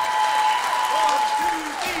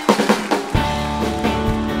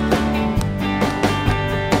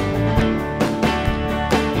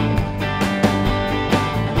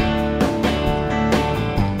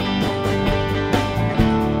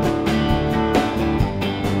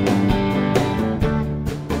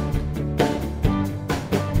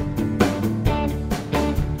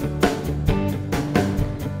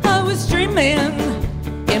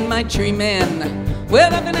 Tree man,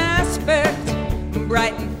 well, of an aspect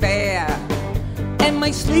bright and fair, and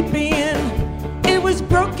my sleeping, it was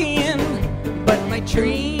broken, but my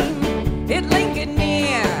dream, it lingered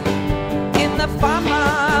near in the farm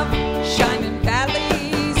of shining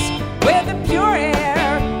valleys, where the pure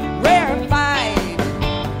air rarefied,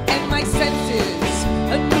 and my senses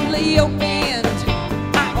are newly opened.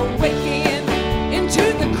 I awaken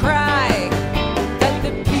into the cry that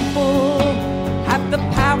the people have the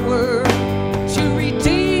power to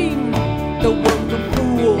redeem the work of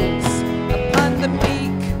fools. Upon the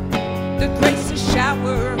meek, the grace to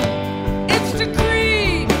shower. It's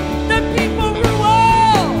decreed that people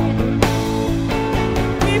rule.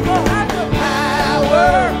 People have the power.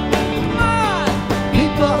 Come on.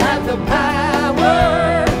 People have the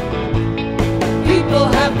power. People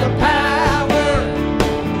have the power.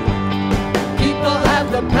 People have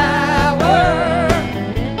the power.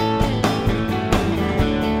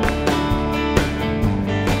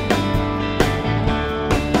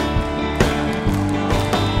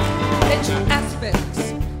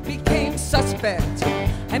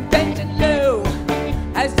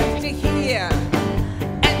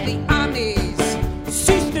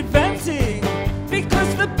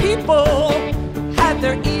 because the people had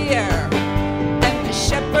their ear, and the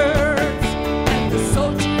shepherds and the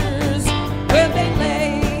soldiers, where they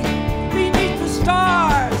lay beneath the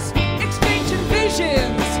stars, exchanging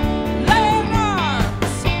visions, laying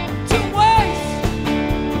arms to waste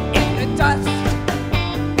in the dust,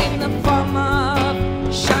 in the form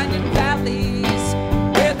of shining valleys,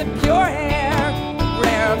 where the pure air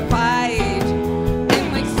rarefied, in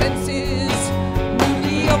my senses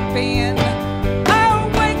newly open.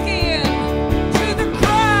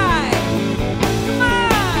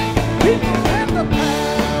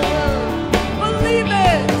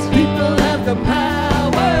 The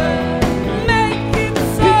power, make it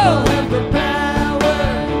so. People have the power.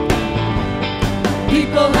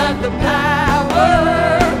 People have the power.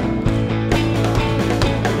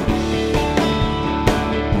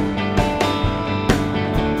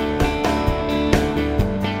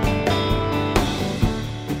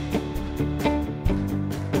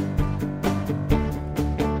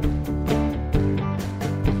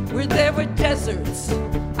 Where there were deserts,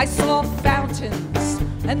 I saw fountains,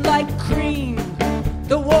 and like cream,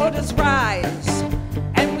 the waters rise,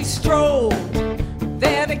 and we strolled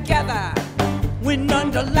there together, when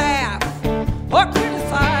none to laugh or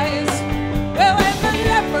criticize. Well, and the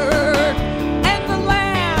leopard and the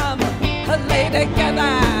lamb lay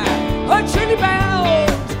together, truly bound.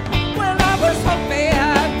 Well, I was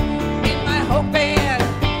hoping, in my hoping,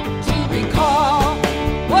 to recall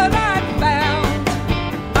what I found.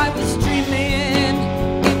 I was dreaming,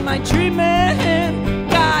 in my dreaming,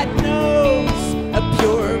 God knows, a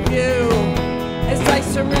pure view. As I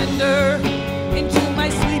surrender into my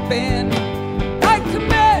sleeping, I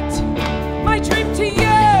commit my dream to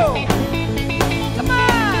you. Come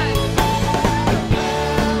on!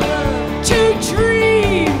 To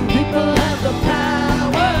dream! People have the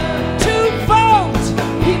power. To vote!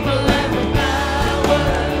 People have the power.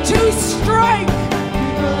 To strike!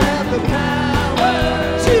 People have the power.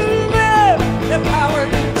 To live! The power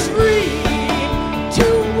to dream! To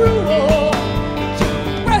rule! To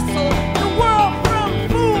wrestle the world from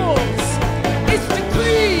fools! It's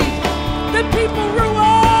decreed the people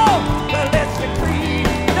rule! Well, it's decreed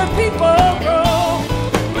the people rule!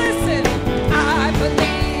 Listen, I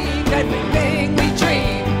believe everything we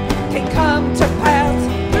dream can come to pass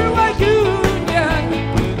through our union.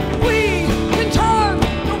 We can turn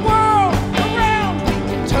the world around. We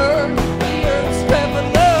can turn the earth's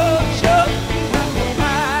revolution.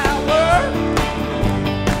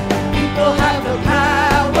 People have the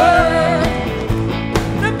power.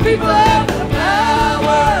 The people have the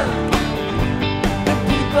power. The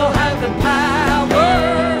people have the power.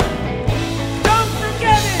 Don't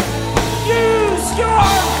forget it. Use your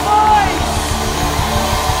voice.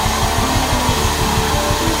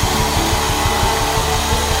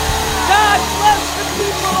 God bless the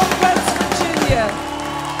people of West Virginia.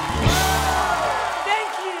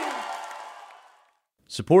 Thank you.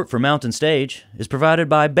 Support for Mountain Stage is provided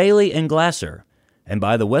by Bailey and Glasser and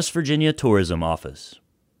by the West Virginia Tourism Office.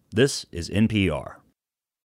 This is NPR.